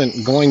it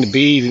wasn't going to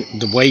be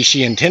the way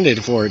she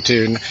intended for it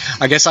to. And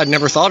I guess I'd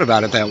never thought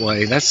about it that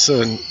way. That's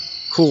a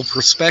cool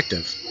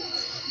perspective.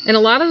 And a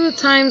lot of the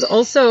times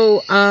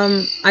also,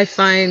 I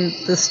find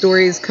the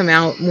stories come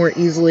out more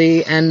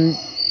easily and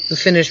the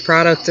finished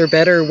products are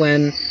better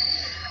when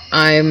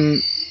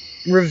I'm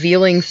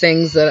revealing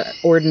things that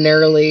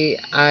ordinarily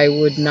I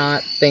would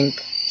not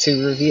think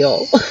to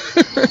reveal.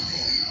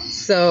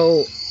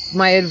 So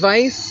my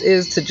advice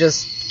is to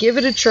just give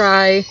it a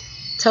try,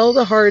 tell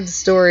the hard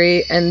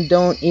story, and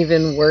don't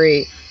even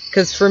worry.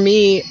 Because for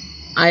me,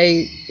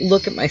 I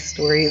look at my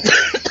stories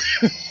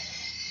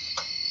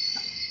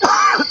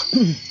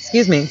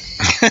excuse me,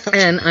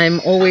 and I'm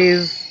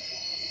always...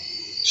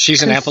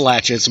 She's an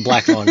Appalachia. It's a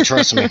black lung,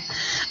 trust me.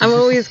 I'm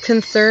always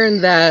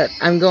concerned that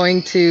I'm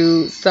going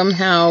to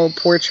somehow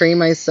portray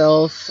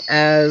myself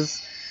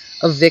as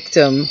a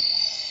victim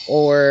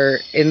or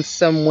in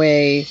some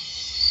way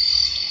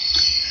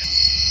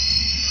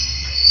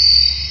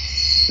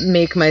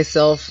make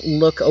myself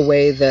look a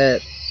way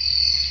that...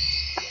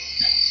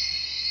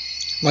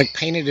 Like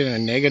painted in a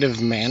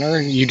negative manner?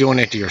 You doing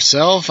it to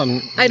yourself?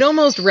 I'd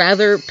almost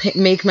rather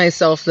make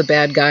myself the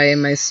bad guy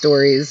in my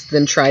stories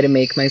than try to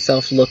make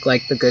myself look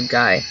like the good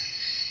guy.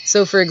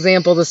 So, for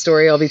example, the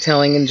story I'll be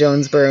telling in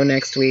Jonesboro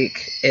next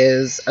week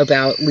is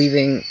about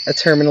leaving a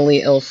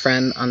terminally ill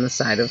friend on the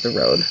side of the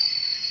road.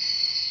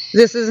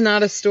 This is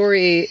not a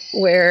story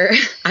where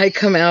I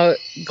come out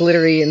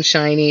glittery and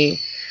shiny.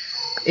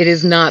 It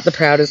is not the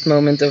proudest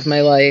moment of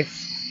my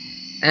life.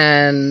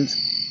 And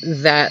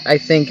that, I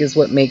think, is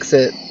what makes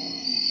it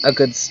a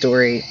good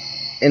story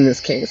in this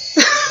case.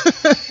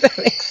 If that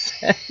makes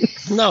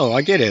sense. No,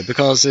 I get it,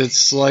 because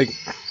it's like,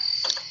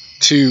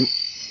 to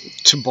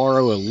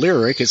borrow a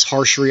lyric, it's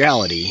harsh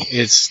reality.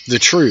 It's the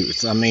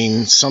truth. I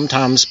mean,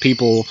 sometimes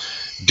people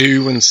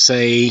do and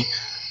say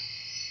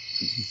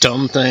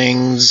dumb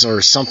things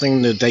or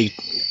something that they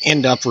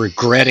end up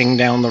regretting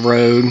down the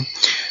road,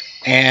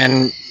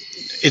 and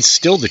it's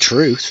still the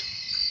truth.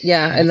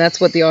 Yeah, and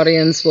that's what the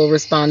audience will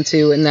respond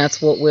to, and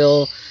that's what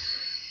will,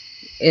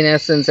 in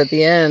essence, at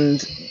the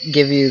end,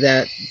 give you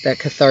that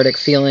cathartic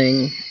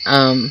feeling.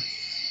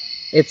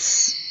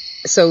 It's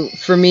so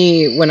for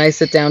me, when I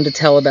sit down to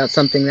tell about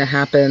something that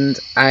happened,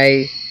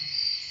 I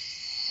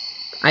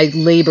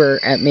labor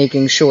at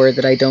making sure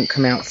that I don't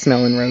come out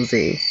smelling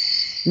rosy.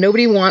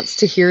 Nobody wants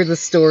to hear the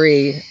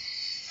story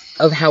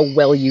of how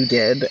well you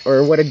did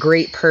or what a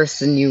great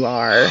person you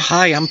are.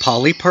 Hi, I'm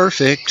Polly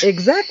Perfect.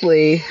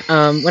 Exactly.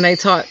 When I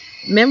taught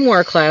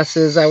memoir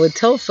classes, I would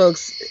tell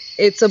folks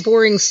it's a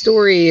boring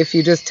story if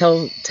you just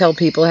tell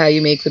people how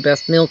you make the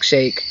best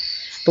milkshake.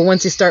 But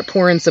once you start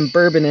pouring some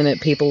bourbon in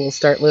it, people will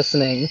start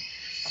listening.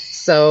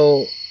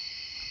 So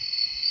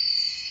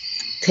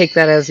take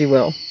that as you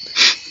will.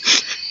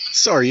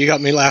 Sorry, you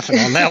got me laughing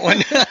on that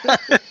one.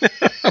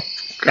 Oh,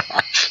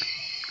 gosh.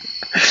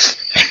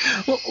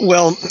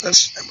 Well,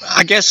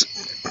 I guess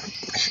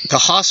the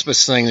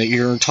hospice thing that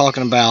you're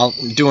talking about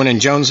doing in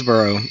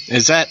Jonesboro,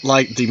 is that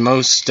like the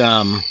most,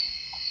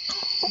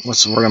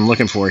 what's the word I'm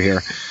looking for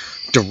here,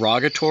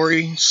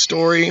 derogatory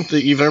story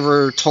that you've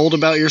ever told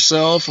about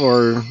yourself,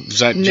 or is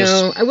that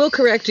just... No, I will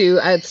correct you.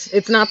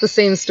 It's not the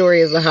same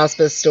story as the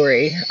hospice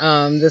story.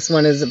 This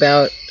one is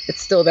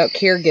it's still about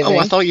caregiving. Oh,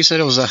 I thought you said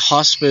it was a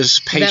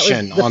hospice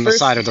patient on the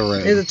side of the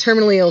road. It was a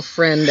terminally ill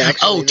friend,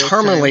 actually. Oh,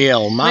 terminally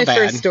ill. My bad.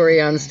 My first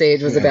story on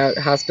stage was about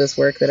hospice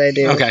work that I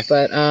do. Okay.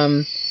 But,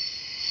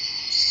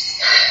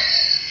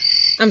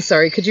 I'm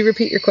sorry, could you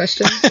repeat your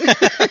question?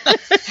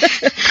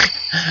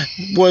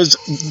 Was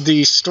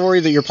the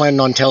story that you're planning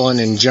on telling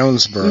in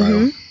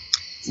Jonesboro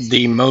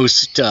the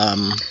most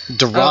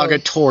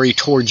derogatory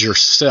towards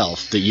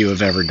yourself that you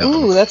have ever done?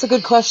 Ooh, that's a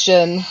good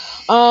question.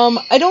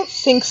 I don't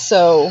think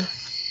so.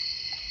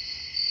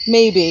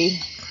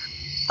 Maybe.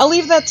 I'll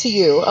leave that to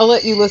you. I'll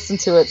let you listen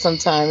to it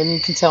sometime and you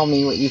can tell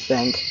me what you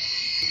think.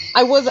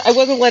 I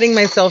wasn't letting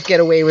myself get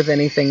away with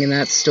anything in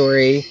that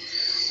story.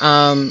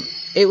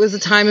 It was a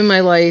time in my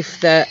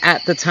life that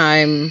at the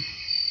time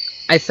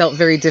I felt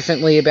very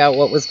differently about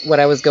what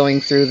I was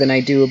going through than I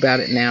do about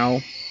it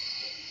now.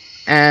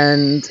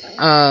 And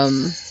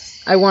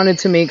I wanted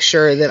to make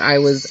sure that I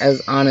was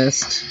as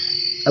honest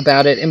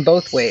about it in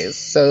both ways.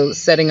 So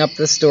setting up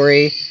the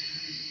story,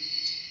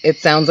 it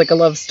sounds like a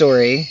love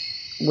story,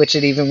 which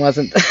it even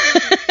wasn't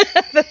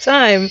at the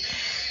time.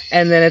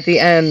 And then at the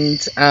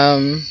end,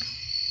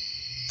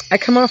 I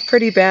come off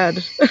pretty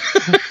bad.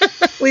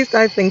 At least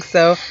I think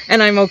so.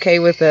 And I'm okay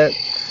with it.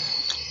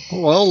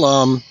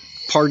 Well,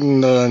 pardon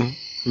the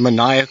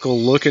maniacal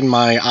look in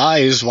my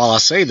eyes while I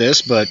say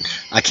this, but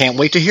I can't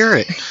wait to hear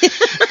it.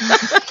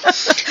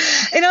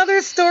 In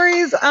other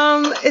stories,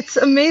 it's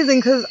amazing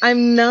because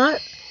I'm not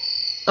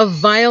a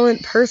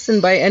violent person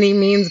by any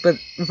means, but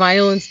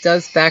violence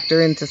does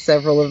factor into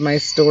several of my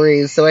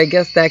stories. So I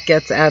guess that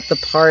gets at the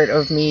part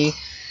of me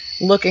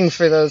looking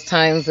for those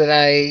times that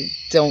I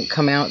don't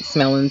come out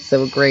smelling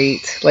so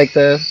great. Like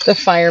the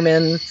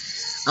fireman.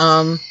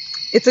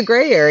 It's a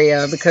gray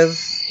area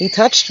because he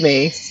touched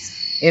me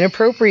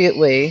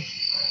inappropriately.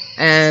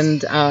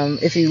 And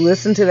if you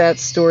listen to that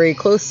story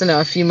close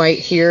enough, you might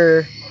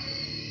hear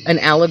an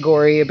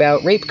allegory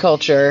about rape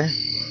culture.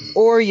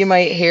 Or you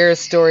might hear a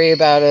story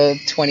about a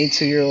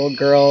 22-year-old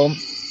girl,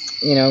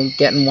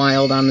 getting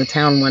wild on the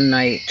town one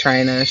night,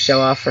 trying to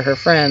show off for her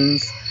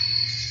friends.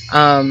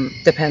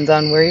 Depends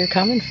on where you're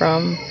coming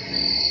from.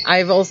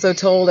 I've also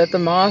told at the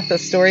Moth a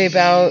story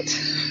about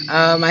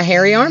my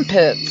hairy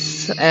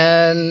armpits.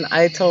 And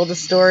I told a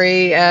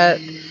story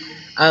at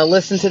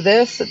Listen to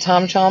This, at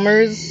Tom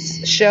Chalmers'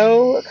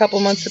 show a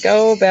couple months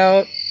ago,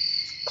 about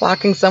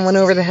clocking someone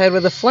over the head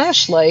with a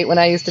flashlight when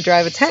I used to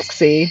drive a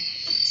taxi.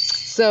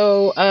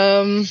 So,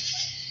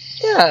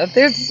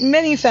 there's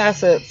many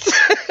facets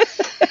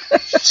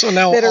so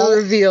now that are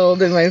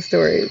revealed in my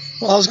stories.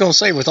 Well, I was going to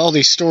say, with all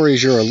these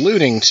stories you're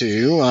alluding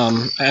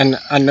to, and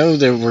I know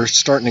that we're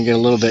starting to get a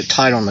little bit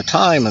tight on the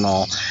time and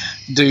all,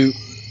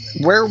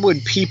 where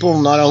would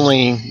people not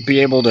only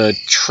be able to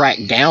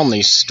track down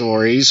these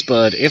stories,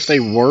 but if they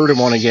were to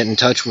want to get in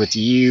touch with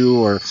you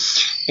or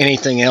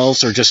anything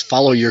else, or just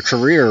follow your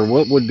career,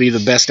 what would be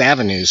the best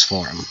avenues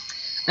for them?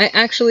 I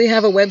actually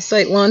have a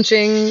website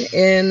launching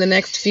in the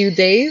next few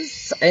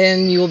days,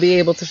 and you will be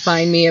able to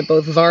find me at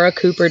both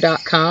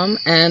varacooper.com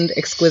and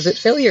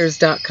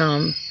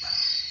exquisitefailures.com.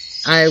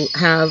 I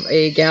have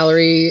a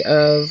gallery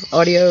of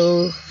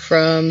audio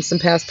from some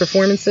past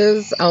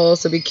performances. I'll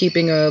also be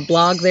keeping a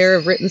blog there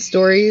of written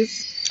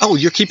stories. Oh,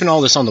 you're keeping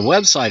all this on the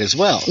website as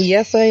well?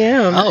 Yes, I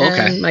am. Oh,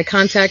 okay. And my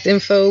contact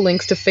info,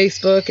 links to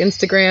Facebook,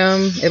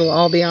 Instagram, it'll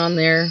all be on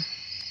there.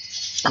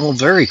 Oh,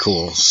 very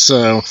cool.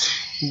 So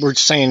we're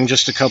saying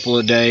just a couple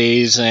of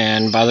days,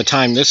 and by the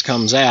time this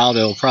comes out,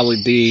 it'll probably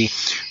be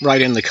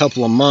right in the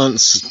couple of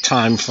months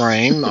time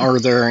frame. Are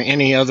there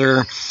any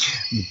other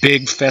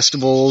big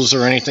festivals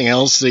or anything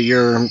else that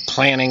you're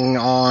planning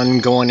on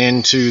going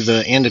into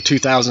the end of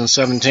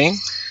 2017?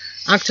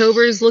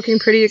 October is looking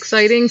pretty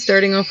exciting,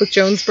 starting off with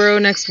Jonesboro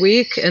next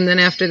week, and then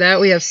after that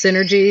we have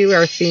Synergy.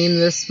 Our theme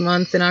this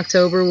month in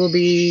October will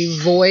be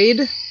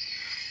Void,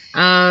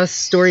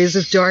 stories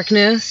of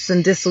darkness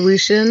and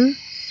dissolution.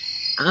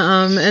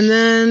 And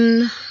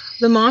then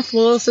the Moth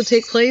will also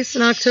take place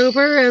in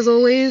October, as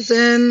always.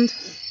 And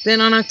then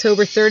on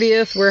October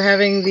 30th, we're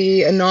having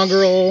the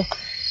inaugural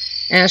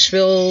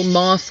Asheville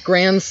Moth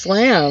Grand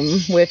Slam,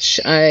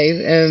 which I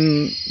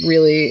am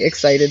really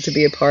excited to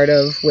be a part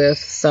of, with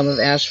some of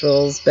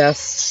Asheville's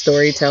best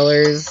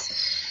storytellers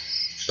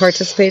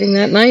participating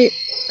that night.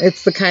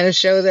 It's the kind of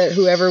show that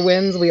whoever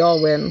wins, we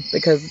all win,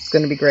 because it's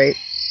going to be great.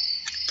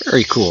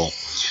 Very cool.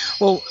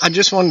 Well, I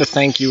just wanted to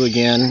thank you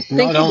again,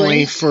 not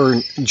only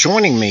for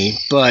joining me,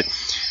 but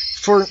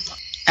for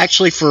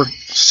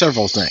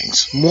several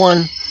things.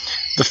 One,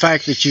 the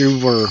fact that you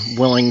were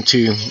willing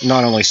to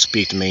not only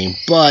speak to me,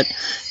 but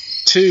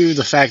two,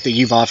 the fact that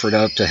you've offered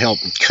up to help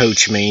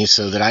coach me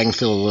so that I can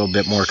feel a little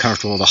bit more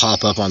comfortable to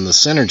hop up on the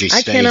Synergy stage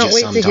at some time. I cannot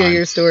wait to hear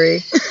your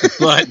story.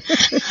 But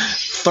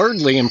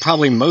thirdly, and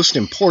probably most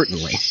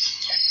importantly,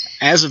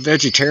 as a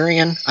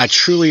vegetarian, I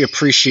truly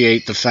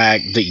appreciate the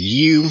fact that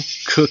you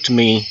cooked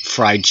me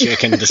fried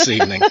chicken this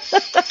evening.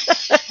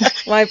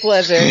 My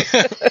pleasure.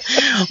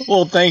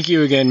 Well, thank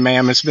you again,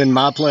 ma'am. It's been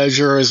my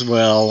pleasure as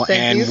well.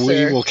 Thank you, we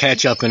sir. will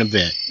catch up in a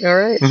bit. All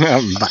right.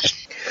 Bye.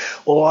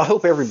 Well, I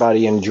hope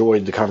everybody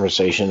enjoyed the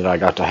conversation that I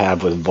got to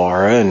have with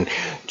Vara and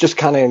just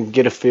kind of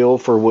get a feel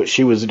for what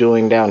she was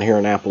doing down here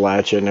in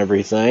Appalachia and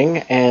everything.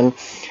 And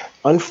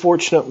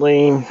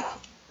unfortunately,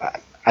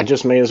 I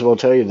just may as well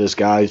tell you this,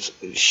 guys.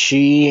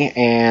 She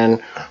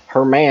and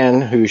her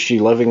man, who she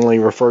lovingly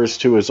refers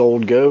to as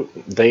Old Goat,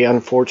 they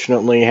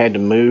unfortunately had to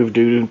move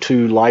due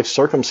to life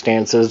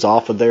circumstances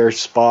off of their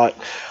spot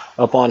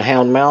up on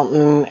Hound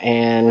Mountain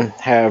and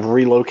have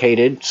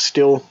relocated,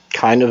 still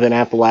kind of in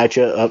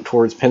Appalachia, up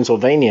towards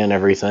Pennsylvania and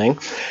everything.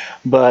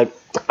 But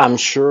I'm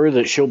sure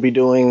that she'll be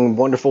doing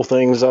wonderful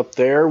things up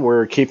there.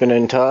 We're keeping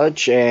in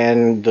touch,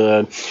 and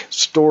the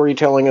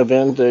storytelling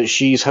event that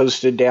she's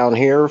hosted down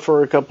here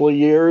for a couple of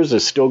years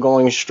is still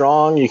going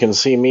strong. You can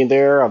see me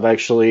there. I've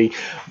actually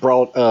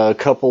brought a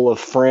couple of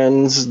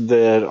friends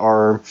that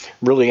are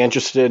really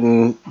interested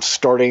in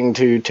starting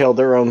to tell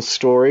their own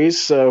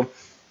stories. So,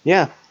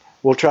 yeah,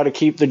 we'll try to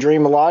keep the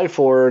dream alive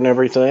for her and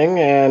everything.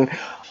 And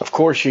of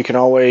course, you can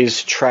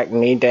always track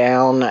me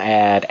down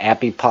at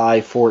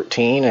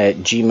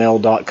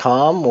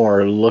appypie14@gmail.com,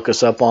 or look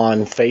us up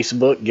on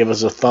Facebook, give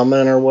us a thumb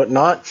in or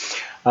whatnot.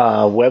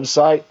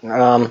 Website,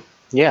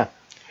 yeah,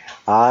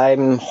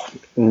 I'm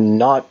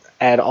not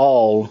at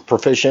all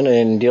proficient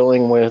in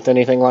dealing with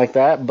anything like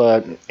that,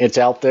 but it's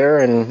out there,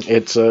 and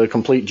it's a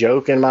complete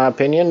joke in my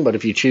opinion. But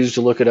if you choose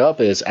to look it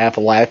up, it's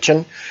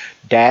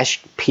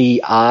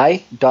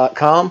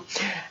Appalachian-PI.com.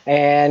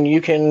 And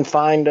you can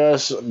find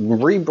us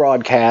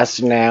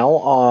rebroadcast now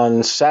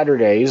on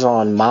Saturdays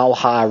on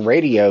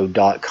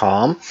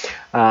milehighradio.com.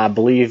 I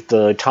believe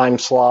the time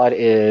slot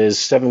is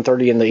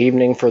 7:30 in the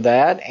evening for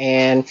that.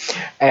 And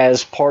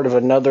as part of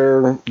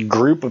another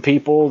group of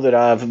people that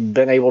I've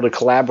been able to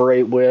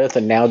collaborate with,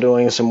 and now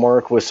doing some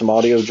work with some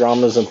audio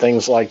dramas and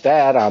things like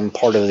that, I'm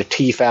part of the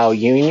TFAU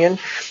Union.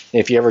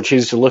 If you ever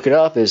choose to look it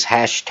up, is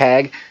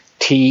hashtag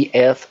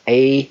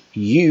TFAUnion.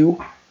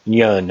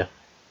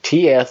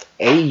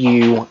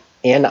 TFAUNION.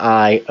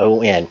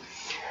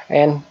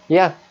 And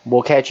yeah,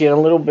 we'll catch you in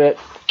a little bit.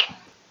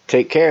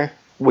 Take care.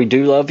 We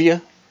do love you.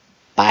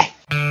 Bye.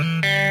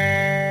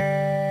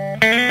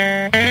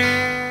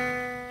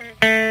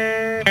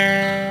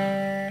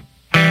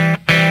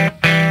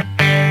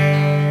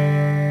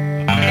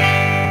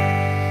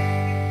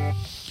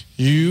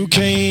 You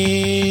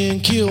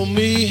can't kill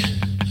me.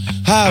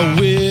 I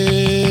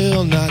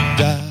will not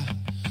die.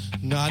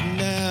 Not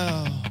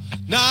now.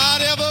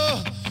 Not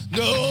ever.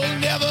 No,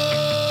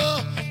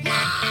 never.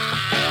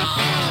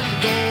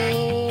 I'm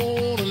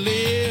gonna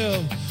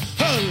live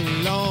a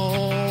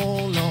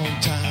long, long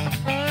time.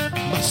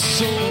 My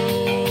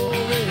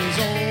soul is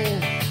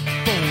on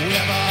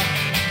forever.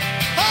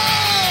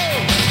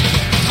 Oh!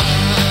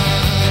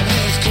 Time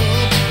has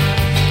come.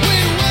 We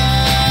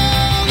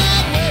will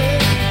not wait.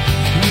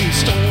 We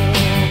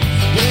storm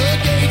the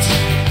gates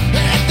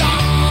at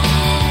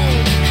dawn.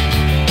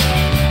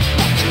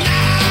 But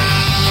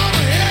now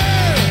we're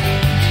here.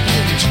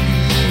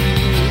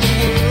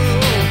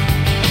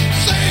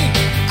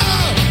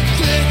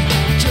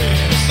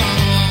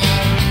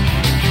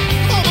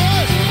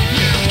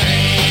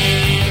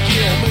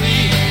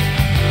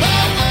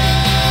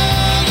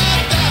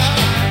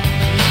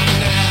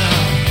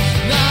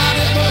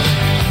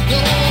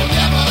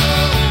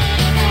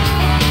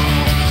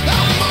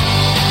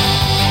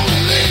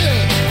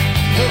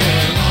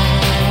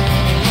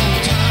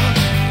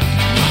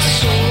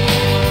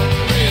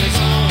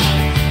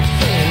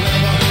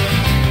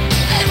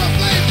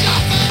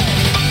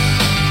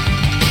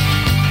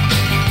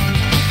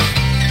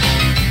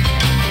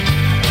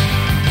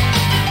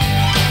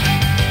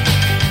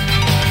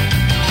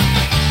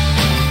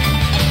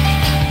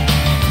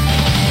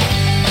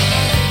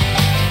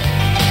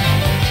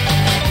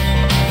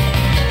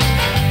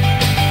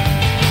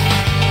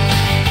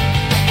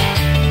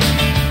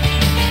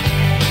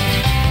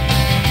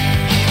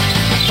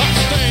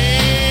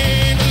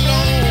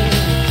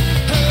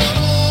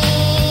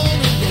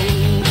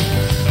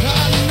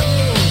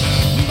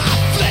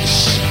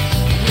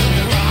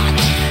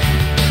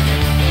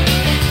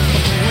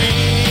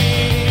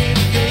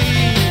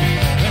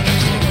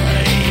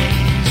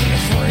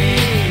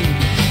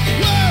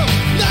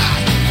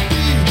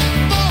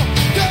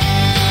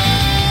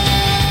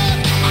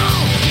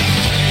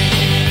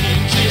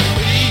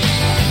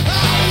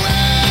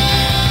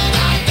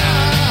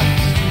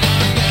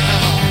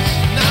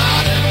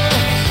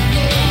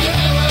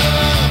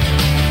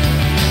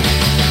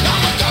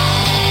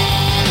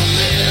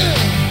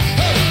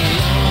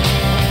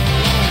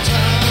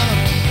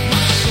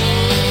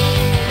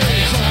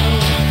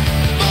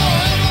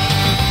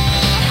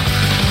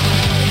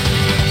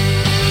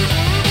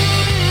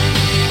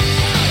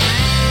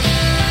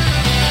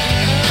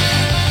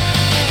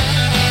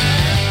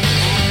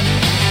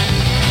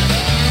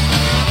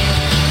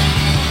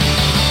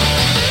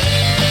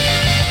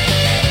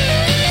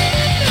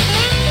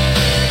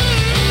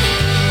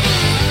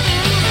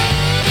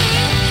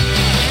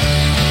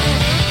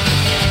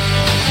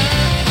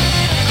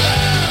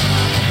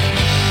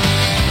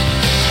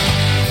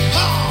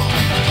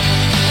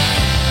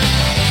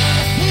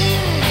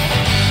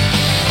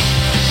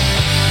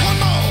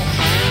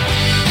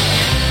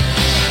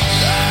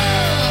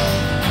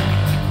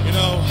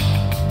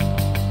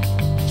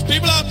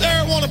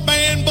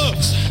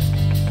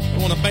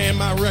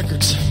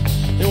 records.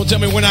 They won't tell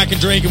me when I can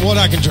drink and what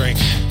I can drink.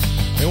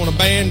 They want to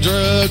ban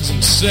drugs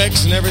and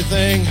sex and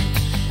everything.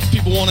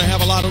 People want to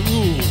have a lot of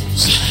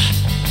rules.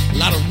 A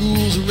lot of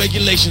rules and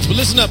regulations. But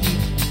listen up,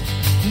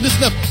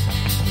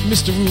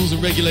 Mr. Rules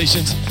and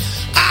Regulations.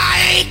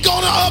 I ain't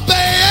gonna obey it!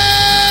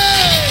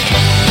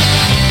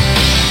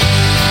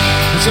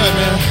 What's up,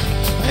 man?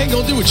 I ain't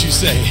gonna do what you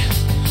say.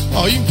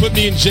 Oh, you can put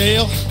me in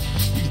jail.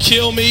 You can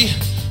kill me.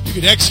 You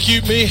can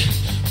execute me.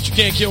 But you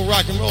can't kill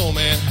rock and roll,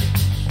 man.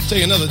 I'll tell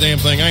you another damn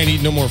thing. I ain't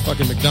eating no more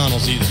fucking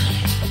McDonald's either.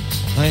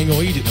 I ain't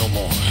gonna eat it no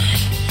more.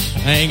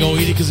 I ain't gonna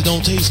eat it because it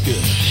don't taste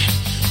good.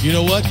 You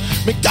know what?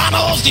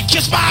 McDonald's, you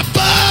kiss my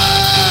butt!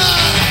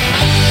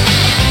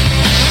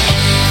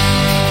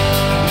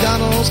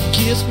 McDonald's,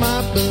 kiss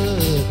my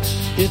butt.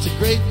 It's a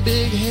great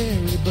big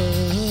hairy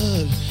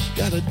bud.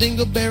 Got a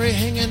dingleberry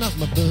hanging off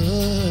my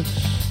butt.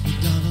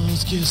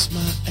 McDonald's, kiss my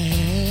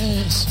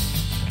ass.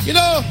 You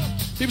know,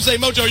 people say,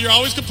 Mojo, you're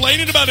always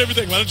complaining about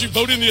everything. Why don't you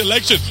vote in the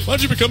election? Why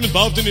don't you become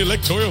involved in the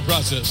electoral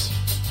process?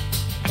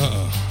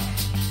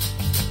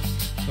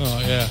 Oh,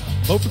 yeah.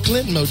 Vote for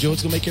Clinton, Mojo.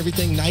 It's going to make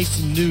everything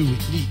nice and new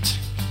and neat.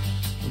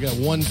 We got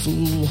one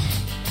fool,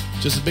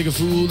 just as big a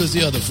fool as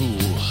the other fool.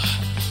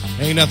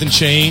 Ain't nothing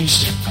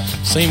changed.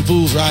 Same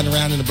fools riding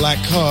around in the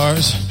black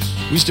cars.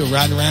 We still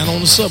riding around on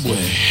the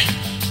subway.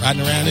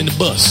 Riding around in the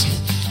bus.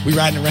 We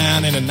riding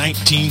around in a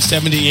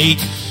 1978,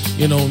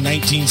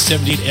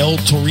 1978 El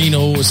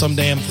Torino or some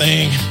damn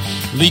thing.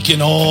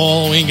 Leaking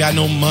oil. We ain't got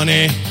no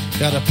money.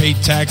 Gotta pay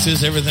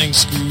taxes. Everything's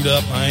screwed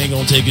up. I ain't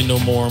gonna take it no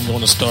more. I'm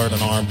gonna start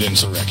an armed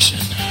insurrection.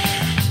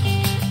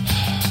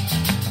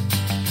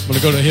 I'm gonna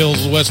go to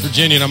Hills, West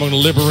Virginia, and I'm gonna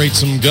liberate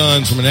some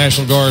guns from a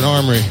National Guard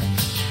armory.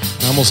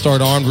 And I'm gonna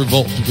start an armed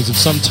revolt because at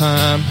some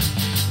time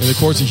in the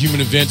course of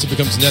human events it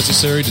becomes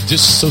necessary to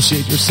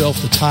disassociate yourself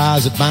the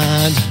ties that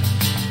bind.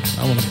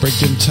 I wanna break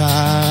them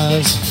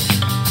ties.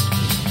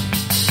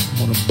 I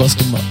wanna bust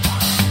them up.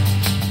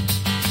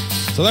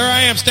 So there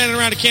I am standing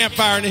around a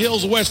campfire in the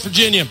hills of West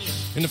Virginia.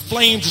 And the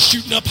flames are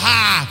shooting up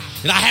high.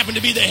 And I happen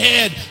to be the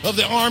head of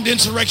the Armed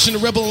Insurrection, the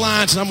Rebel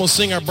Alliance. And I'm going to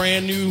sing our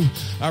brand new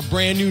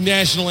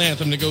national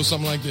anthem that goes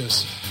something like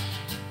this.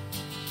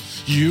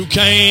 You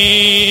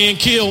can't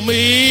kill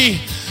me.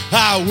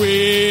 I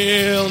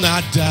will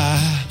not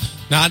die.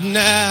 Not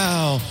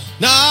now.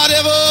 Not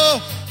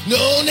ever.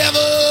 No, never.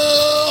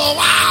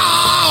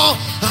 Wow.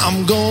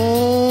 I'm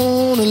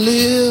going to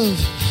live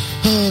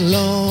a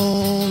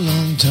long,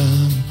 long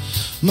time.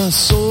 My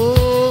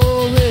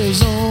soul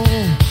is on.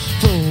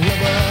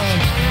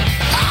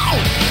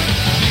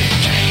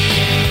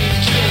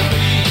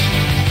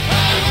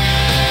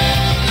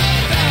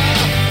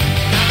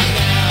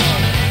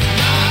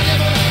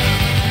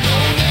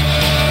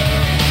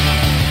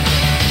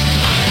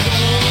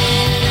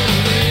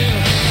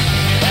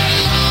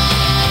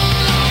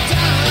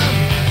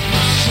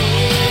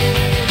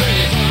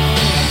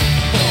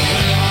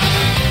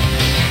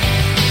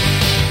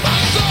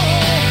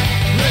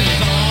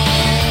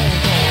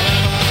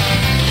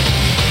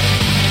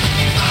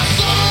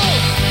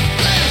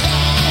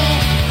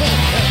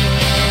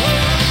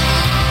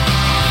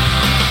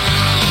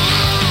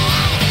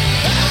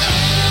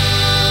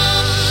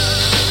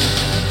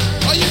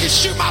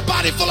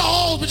 Full of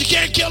holes, but you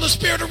can't kill the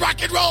spirit of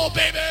rock and roll,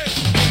 baby.